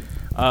right.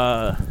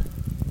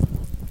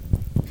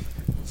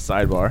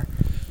 Sidebar.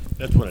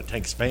 That's one of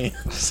Tank's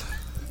fans.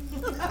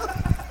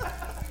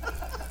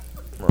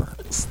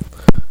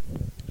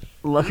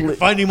 Luckily,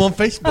 Find him on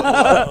Facebook.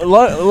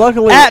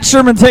 luckily, At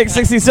Sherman Tank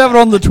 67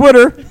 on the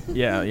Twitter.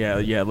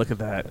 yeah. Look at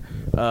that.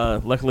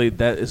 Luckily,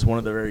 that is one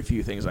of the very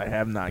few things I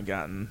have not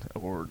gotten,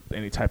 or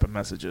any type of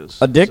messages.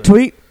 A dick So-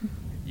 tweet?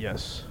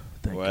 Yes.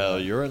 Thank Well,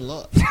 God. you're in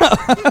luck.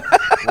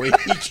 We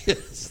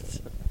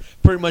just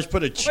pretty much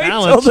put a till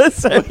challenge.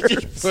 this We airs.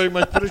 just pretty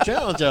much put a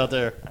challenge out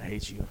there. I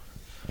hate you.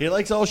 He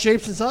likes all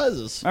shapes and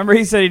sizes. Remember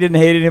he said he didn't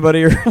hate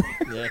anybody earlier?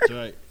 Yeah, that's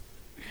right.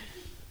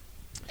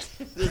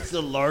 It's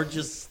the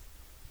largest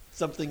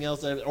something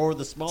else, or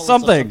the smallest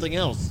of Something. something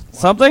else.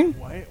 Something?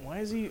 Why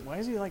is he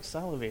like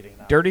salivating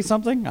now? Dirty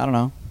something? I don't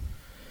know.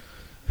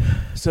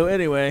 So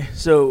anyway,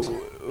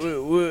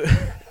 we're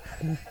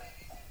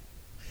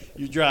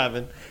You're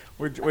driving.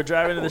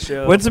 driving to the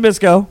show With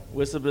Zabisco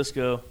with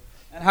Sabisco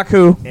and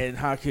Haku. and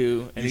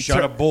Haku, and You he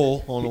shot a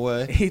bull on the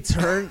way. He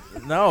turned.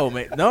 No,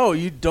 mate. No,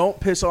 you don't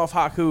piss off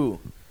Haku.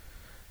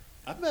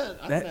 I've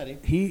met him,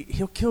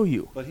 He'll kill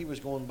you. but he was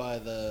going by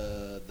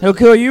the He'll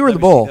kill you or the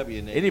bull?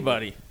 WCW name.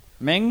 Anybody.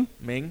 Ming?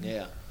 Ming.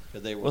 Yeah,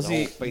 because they were. Was the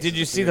he? whole face Did of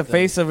you the see fear the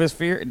face of his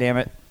fear? Damn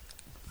it.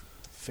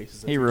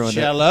 Faces. He ruined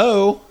it.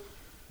 Shallow.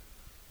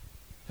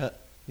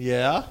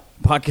 Yeah.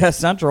 Podcast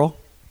Central.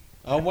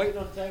 I'm waiting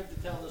on Tab to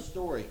tell the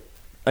story.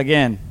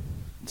 Again.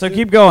 So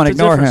keep going. It's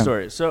a Ignore different him.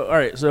 story. So all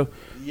right. So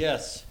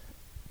Yes.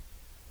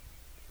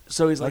 he's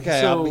like,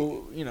 Okay, I'll be- as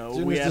we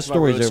soon as the asked about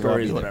story's road over, I'll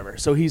stories, be or there. whatever.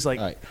 So he's like,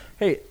 All right.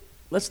 hey,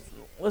 let's.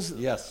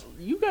 Yes.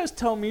 You guys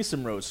tell me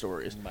some road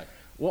stories. Right.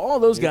 Well, all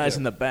those Me guys too.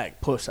 in the back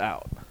push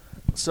out.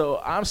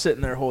 So I'm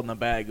sitting there holding the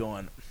bag,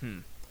 going,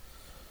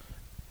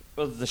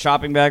 Was it the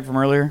shopping bag from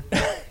earlier?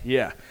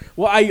 yeah.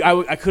 Well,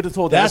 I could have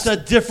told That's that.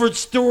 a different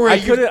story. I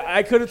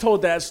could have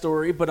told that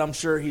story, but I'm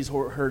sure he's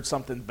heard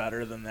something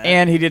better than that.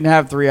 And he didn't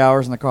have 3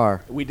 hours in the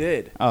car. we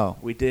did. Oh.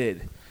 We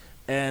did.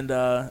 And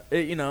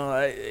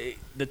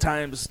the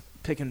times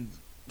picking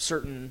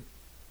certain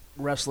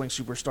wrestling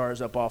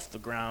superstars up off the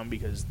ground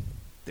because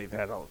they've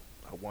had a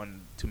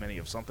one too many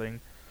of something.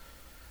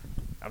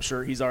 I'm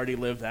sure he's already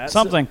lived that.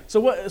 Something. So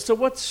what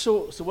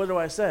do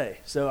I say?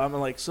 So I'm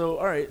like, so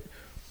all right.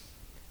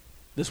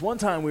 This one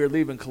time we were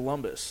leaving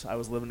Columbus. I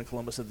was living in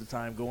Columbus at the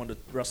time, going to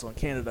wrestle in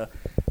Canada,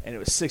 and it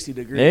was 60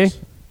 degrees.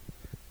 Hey.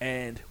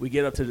 And we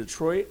get up to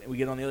Detroit, and we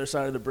get on the other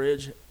side of the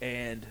bridge,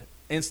 and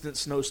instant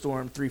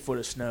snowstorm, 3 foot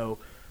of snow,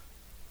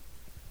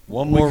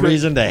 One more could-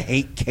 reason to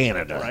hate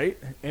Canada. right?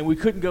 And we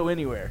couldn't go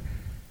anywhere.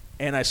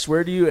 And I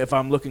swear to you, if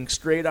I'm looking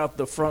straight out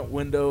the front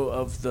window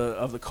of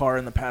the car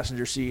in the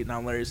passenger seat, and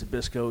I'm Larry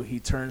Zabisco, he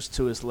turns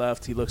to his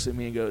left, he looks at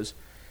me and goes,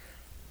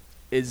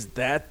 "Is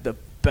that the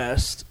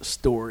best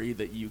story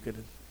that you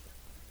could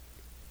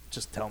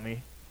just tell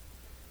me?"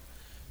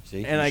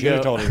 See, And you I should have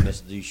go- told him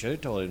this. You should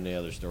have told him the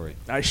other story.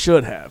 I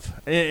should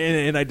have,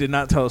 and I did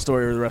not tell a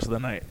story for the rest of the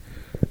night,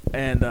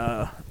 and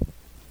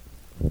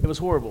it was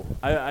horrible.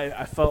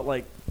 I felt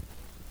like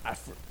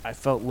I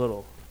felt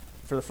little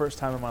for the first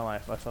time in my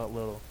life. I felt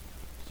little.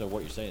 So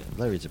what you're saying,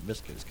 Larry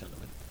Zabisco is kind of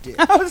a dick.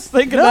 I was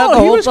thinking that the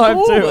he whole was time,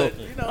 cool, too.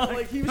 but,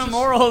 like he was The just,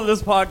 moral of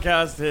this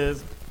podcast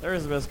is there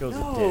is Zabisco's a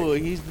no,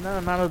 dick. he's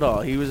not at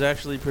all. He was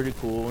actually pretty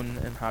cool, and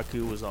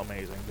Haku was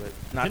amazing, but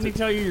not. Didn't he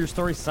tell you your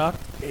story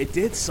sucked? It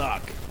did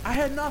suck. I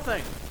had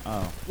nothing.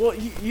 Oh. Well,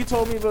 you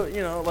told me about,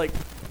 like,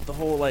 the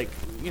whole, like,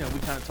 we kind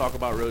of talk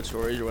about road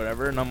stories or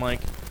whatever, and I'm like,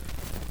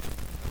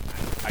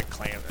 I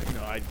claimed,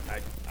 I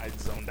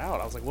zoned out.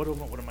 I was like, what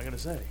am I going to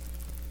say?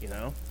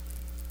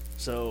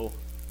 So,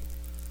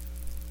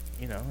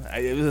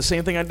 it was the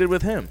same thing I did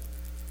with him.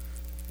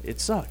 It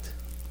sucked.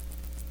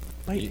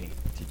 Bite me.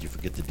 Did you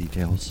forget the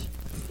details?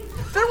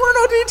 There were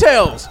no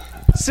details.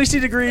 60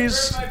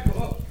 degrees. I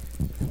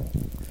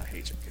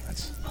hate your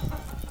guts.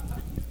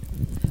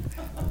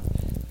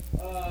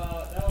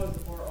 That was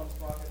the part on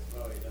Sprockets.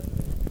 Oh, yeah, that's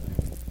the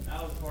thing.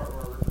 That was the part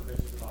where River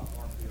bitches about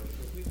cornfield.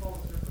 Because we call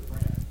this River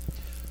brand.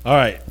 All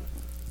right,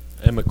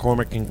 and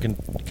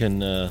McCormick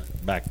can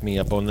back me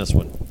up on this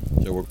one.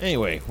 So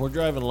we're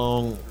driving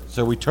along.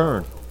 So we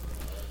turn,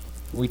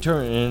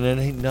 and then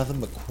ain't nothing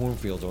but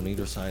cornfields on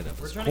either side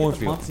of us.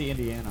 Cornfield. Muncie,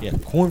 Indiana. Yeah,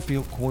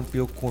 cornfield.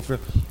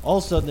 All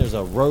of a sudden, there's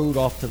a road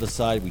off to the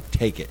side. We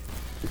take it.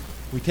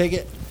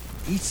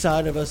 Each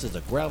side of us is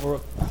a gravel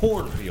road.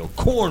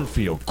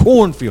 Cornfield.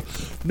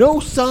 No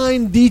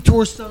sign,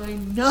 detour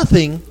sign,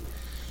 nothing.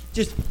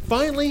 Just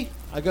finally,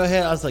 I go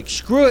ahead. I was like,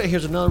 screw it.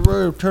 Here's another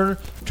road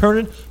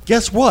turning.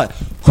 Guess what?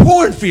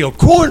 Cornfield.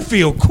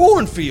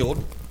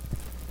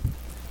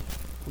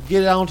 We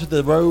get onto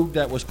the road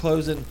that was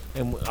closing,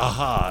 and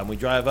we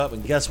drive up,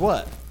 and guess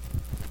what?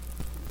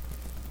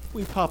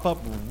 We pop up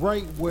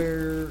right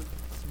where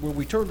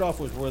we turned off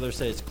was where they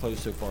say it's closed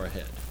so far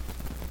ahead.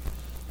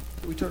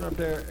 We turn up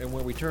there, and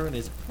where we turn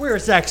is where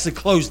it's actually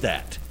closed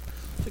at.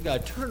 So we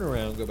got to turn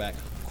around, go back.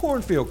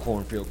 Cornfield.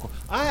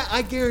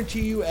 I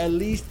guarantee you at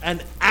least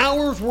an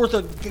hour's worth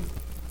of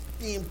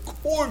damn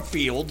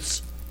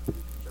cornfields.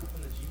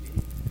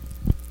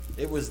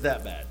 It was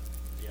that bad.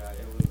 Yeah,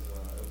 it was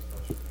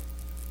frustrating.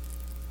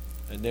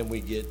 And then we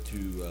get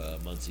to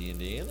Muncie,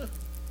 Indiana.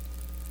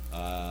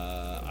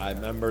 I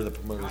remember the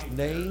promoter's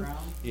name.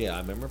 Yeah, I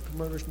remember the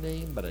promoter's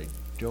name, but I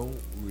don't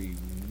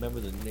remember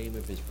the name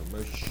of his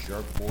promotion.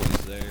 Shark Boy's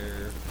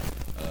there.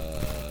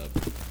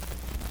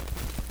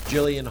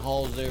 Jillian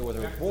Hall's there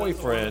with her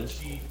boyfriend.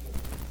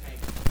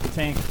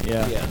 Tank.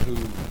 Yeah. Yeah, who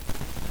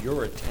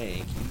you're a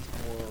tank.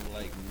 He's more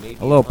like maybe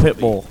A little pit Humvee.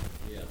 bull.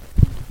 Yeah.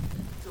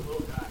 It's a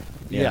little guy.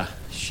 Yeah.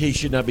 She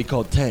should not be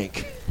called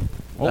Tank.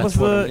 What That's was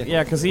what the? it is.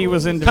 Yeah, because he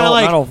was in Kind of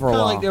developmental for a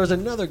while. like there was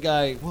another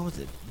guy. What was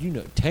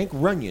it? Tank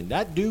Runyon.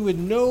 That dude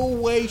in no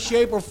way,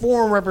 shape, or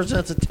form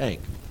represents a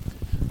tank.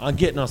 I'm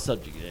getting off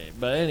subject today,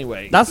 but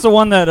anyway. That's the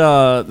one that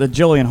the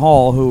Jillian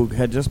Hall, who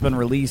had just been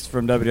released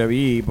from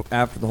WWE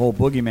after the whole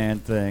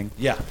Boogeyman thing.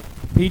 Yeah.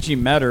 Peachy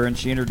met her and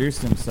she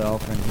introduced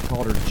himself and he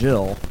called her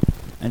Jill,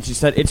 and she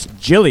said it's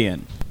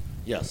Jillian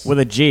Yes. with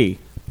a G.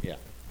 Yeah.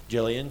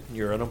 Jillian,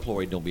 you're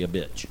unemployed. Don't be a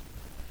bitch.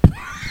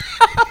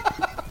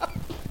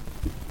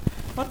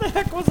 What the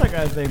heck was that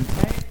guy's name?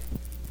 Tank.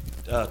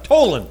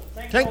 Tolan.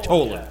 Tank Tank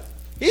Tolan, Tolan.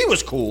 He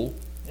was cool.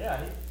 Yeah,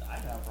 I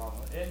have a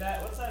problem with it.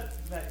 And what's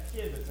that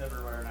kid that's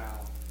everywhere now?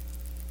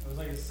 It was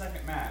like his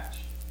second match.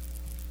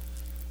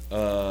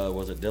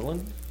 Was it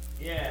Dylan?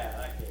 Yeah,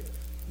 that kid.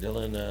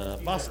 Dylan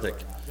He's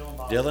Bostic. everywhere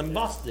now. Dylan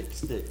Bostic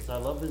sticks. I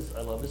love his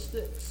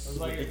sticks. It was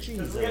like With the cheese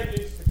because in we had it.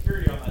 to do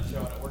security on that show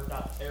and it worked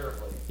out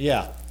terribly.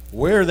 Yeah.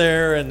 We're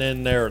there, and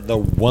then the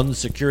one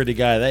security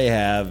guy they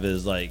have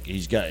is like,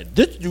 he's got,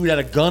 this dude had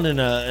a gun and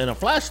a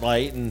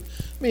flashlight, and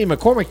me and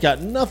McCormick got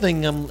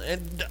nothing.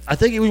 And I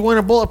think he was wearing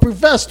a bulletproof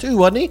vest too,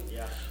 wasn't he?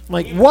 Yeah. I'm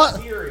like, He was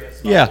what?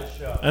 serious about Yeah. this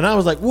show. And I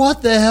was like,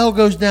 what the hell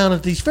goes down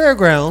at these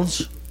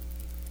fairgrounds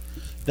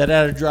that I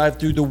had to drive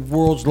through the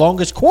world's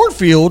longest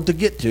cornfield to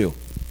get to?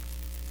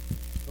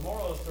 The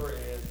moral of the story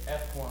is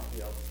F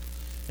cornfield.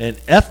 And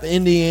F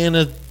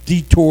Indiana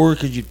detour,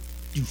 because you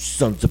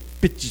sons of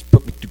bitches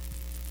put me through.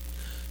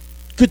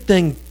 Good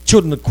thing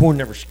Children of Corn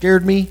never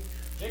scared me.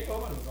 Jake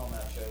Owen was on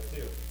that show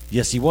too,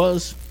 Yes, he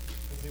was.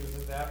 because he was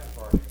at the after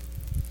party.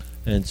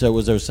 And so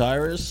was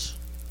Osiris.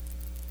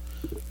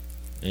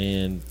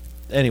 And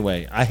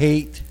anyway, I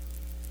hate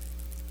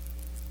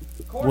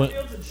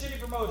Cornfields and shitty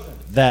promotion.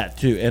 that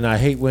too. And I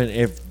hate when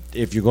if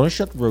you're going to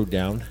shut the road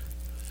down,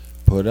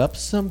 put up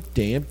some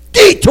damn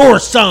detour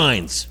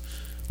signs.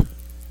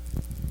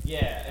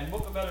 Yeah, and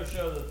book a better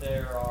show that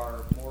there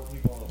are more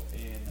people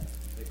in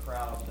the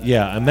crowd. Than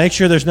Yeah, and make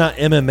sure there's not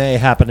MMA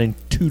happening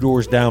 2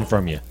 doors down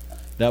from you.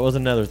 That was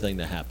another thing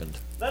that happened.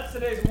 That's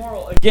today's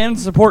moral. Again,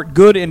 support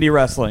good indie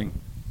wrestling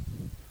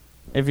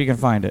if you can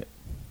find it.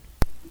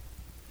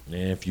 And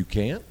if you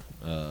can't,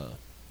 I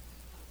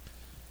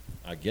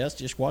guess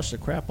just watch the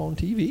crap on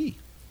TV.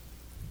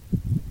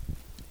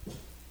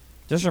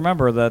 Just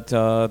remember that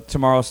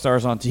tomorrow's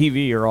stars on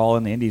TV are all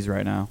in the indies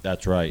right now.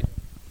 That's right.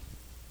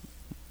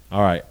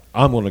 All right,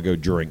 I'm going to go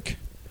drink.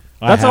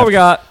 That's all we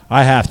got.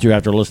 I have to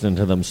after listening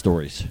to them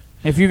stories.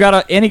 If you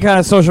got any kind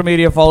of social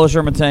media, follow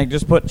Sherman Tank.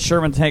 Just put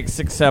Sherman Tank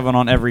 67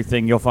 on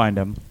everything. You'll find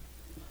him.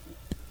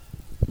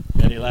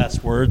 Any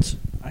last words?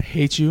 I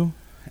hate you,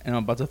 and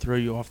I'm about to throw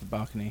you off the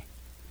balcony.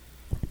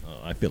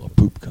 I feel a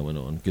poop coming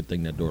on. Good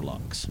thing that door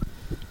locks.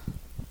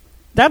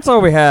 That's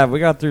all we have. We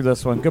got through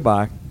this one.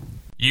 Goodbye.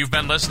 You've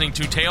been listening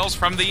to Tales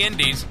from the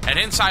Indies, an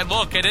inside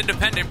look at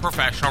independent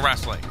professional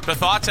wrestling. The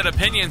thoughts and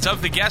opinions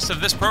of the guests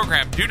of this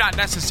program do not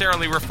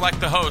necessarily reflect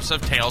the hosts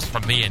of Tales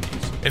from the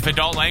Indies. If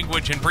adult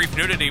language and brief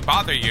nudity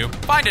bother you,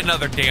 find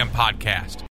another damn podcast.